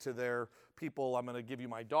saying to their people, I'm going to give you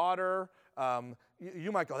my daughter.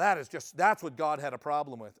 You might go, that's what God had a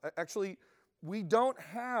problem with. Actually, we don't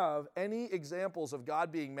have any examples of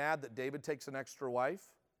God being mad that David takes an extra wife.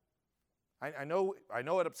 I know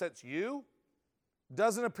it upsets you.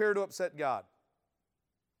 Doesn't appear to upset God.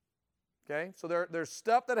 Okay? So there's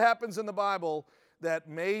stuff that happens in the Bible that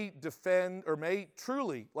may defend or may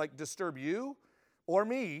truly disturb you or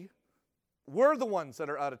me. We're the ones that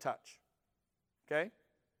are out of touch. Okay?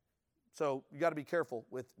 So you got to be careful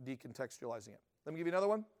with decontextualizing it. Let me give you another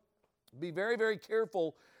one. Be very, very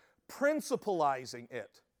careful principalizing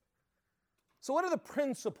it. So what are the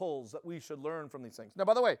principles that we should learn from these things? Now,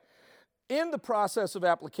 by the way, in the process of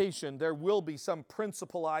application, there will be some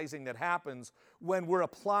principalizing that happens when we're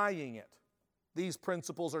applying it. These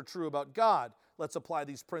principles are true about God. Let's apply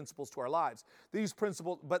these principles to our lives. These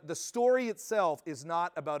principles, but the story itself is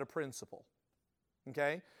not about a principle.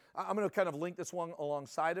 Okay? I'm going to kind of link this one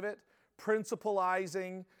alongside of it.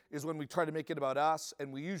 Principalizing is when we try to make it about us,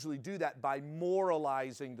 and we usually do that by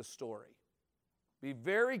moralizing the story. Be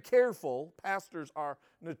very careful. Pastors are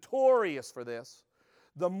notorious for this.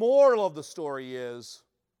 The moral of the story is,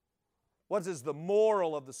 what is the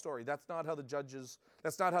moral of the story? That's not how the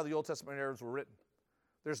Old Testament narratives were written.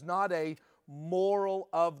 There's not a moral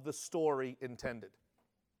of the story intended.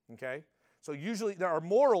 Okay? So usually there are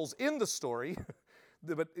morals in the story,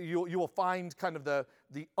 but you will find kind of the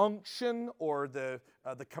unction or the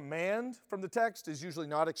command from the text is usually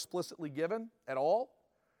not explicitly given at all.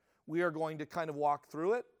 We are going to kind of walk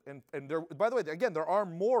through it. And there, by the way, again, there are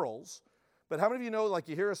morals. But how many of you know,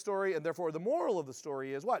 you hear a story, and therefore the moral of the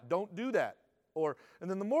story is what? Don't do that.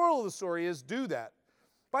 And then the moral of the story is do that.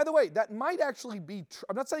 By the way, that might actually be true.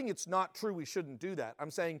 I'm not saying it's not true we shouldn't do that.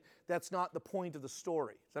 I'm saying that's not the point of the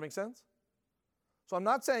story. Does that make sense? So I'm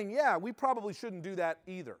not saying, we probably shouldn't do that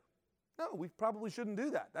either. No, we probably shouldn't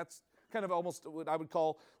do that. That's kind of almost what I would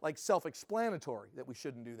call self-explanatory, that we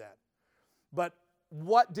shouldn't do that. But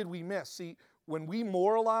what did we miss? See, when we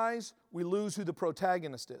moralize, we lose who the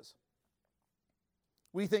protagonist is.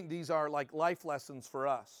 We think these are life lessons for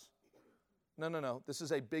us. No. This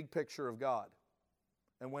is a big picture of God.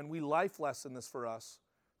 And when we life lesson this for us,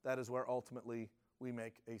 that is where ultimately we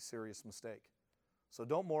make a serious mistake. So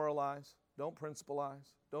don't moralize, don't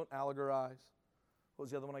principalize, don't allegorize. What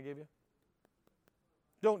was the other one I gave you?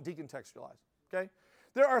 Don't decontextualize, okay?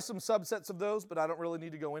 There are some subsets of those, but I don't really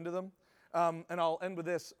need to go into them. And I'll end with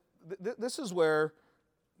this. This is where,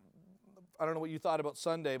 I don't know what you thought about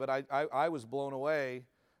Sunday, but I was blown away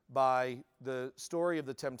by the story of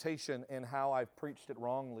the temptation and how I've preached it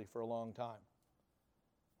wrongly for a long time.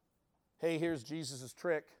 Hey, here's Jesus'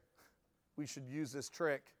 trick. We should use this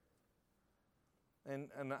trick. And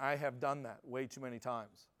I have done that way too many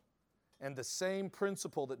times. And the same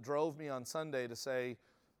principle that drove me on Sunday to say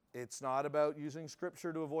it's not about using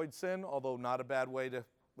Scripture to avoid sin, although not a bad way to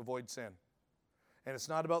avoid sin. And it's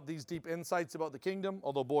not about these deep insights about the kingdom,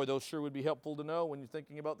 although, boy, those sure would be helpful to know when you're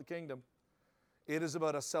thinking about the kingdom. It is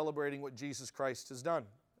about us celebrating what Jesus Christ has done.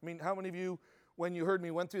 I mean, how many of you, when you heard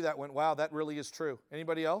me went through that, went, wow, that really is true?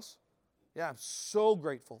 Anybody else? Yeah, I'm so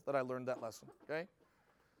grateful that I learned that lesson, okay?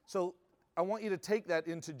 So I want you to take that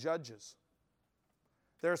into Judges.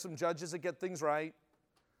 There are some judges that get things right.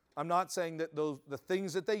 I'm not saying that the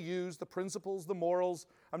things that they use, the principles, the morals,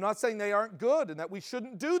 I'm not saying they aren't good and that we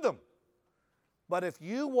shouldn't do them. But if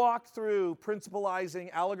you walk through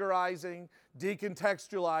principalizing, allegorizing,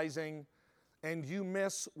 decontextualizing, and you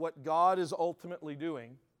miss what God is ultimately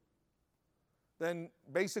doing, then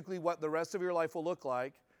basically what the rest of your life will look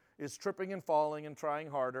like is tripping and falling and trying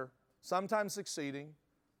harder, sometimes succeeding,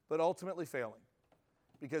 but ultimately failing,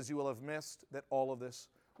 because you will have missed that all of this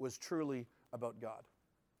was truly about God.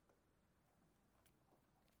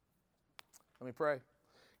 Let me pray.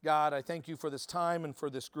 God, I thank you for this time and for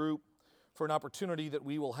this group, for an opportunity that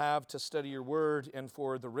we will have to study your word and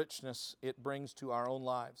for the richness it brings to our own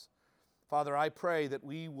lives. Father, I pray that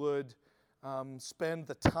we would spend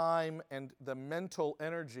the time and the mental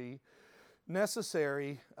energy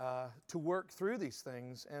necessary to work through these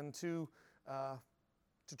things and to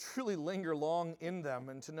truly linger long in them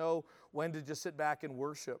and to know when to just sit back and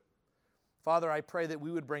worship. Father, I pray that we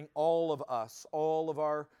would bring all of us, all of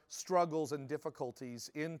our struggles and difficulties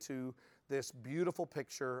into this beautiful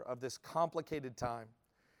picture of this complicated time.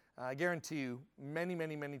 I guarantee you, many,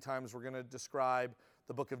 many, many times we're going to describe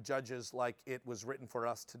the book of Judges like it was written for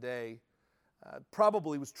us today.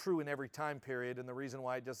 Probably was true in every time period, and the reason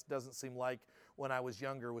why it just doesn't seem like when I was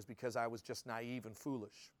younger was because I was just naive and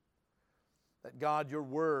foolish. That God, your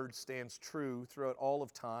word stands true throughout all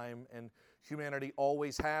of time, and humanity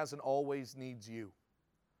always has and always needs you.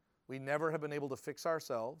 We never have been able to fix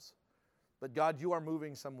ourselves, but God, you are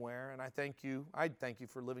moving somewhere, and I thank you. I thank you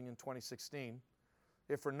for living in 2016.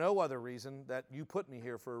 If for no other reason, that you put me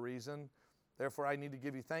here for a reason, therefore I need to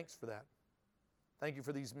give you thanks for that. Thank you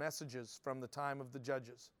for these messages from the time of the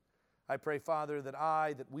Judges. I pray, Father,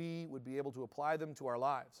 that we would be able to apply them to our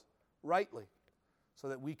lives rightly so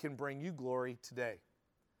that we can bring you glory today.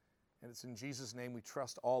 And it's in Jesus' name we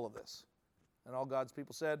trust all of this. And all God's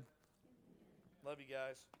people said, love you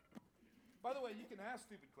guys. By the way, you can ask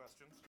stupid questions.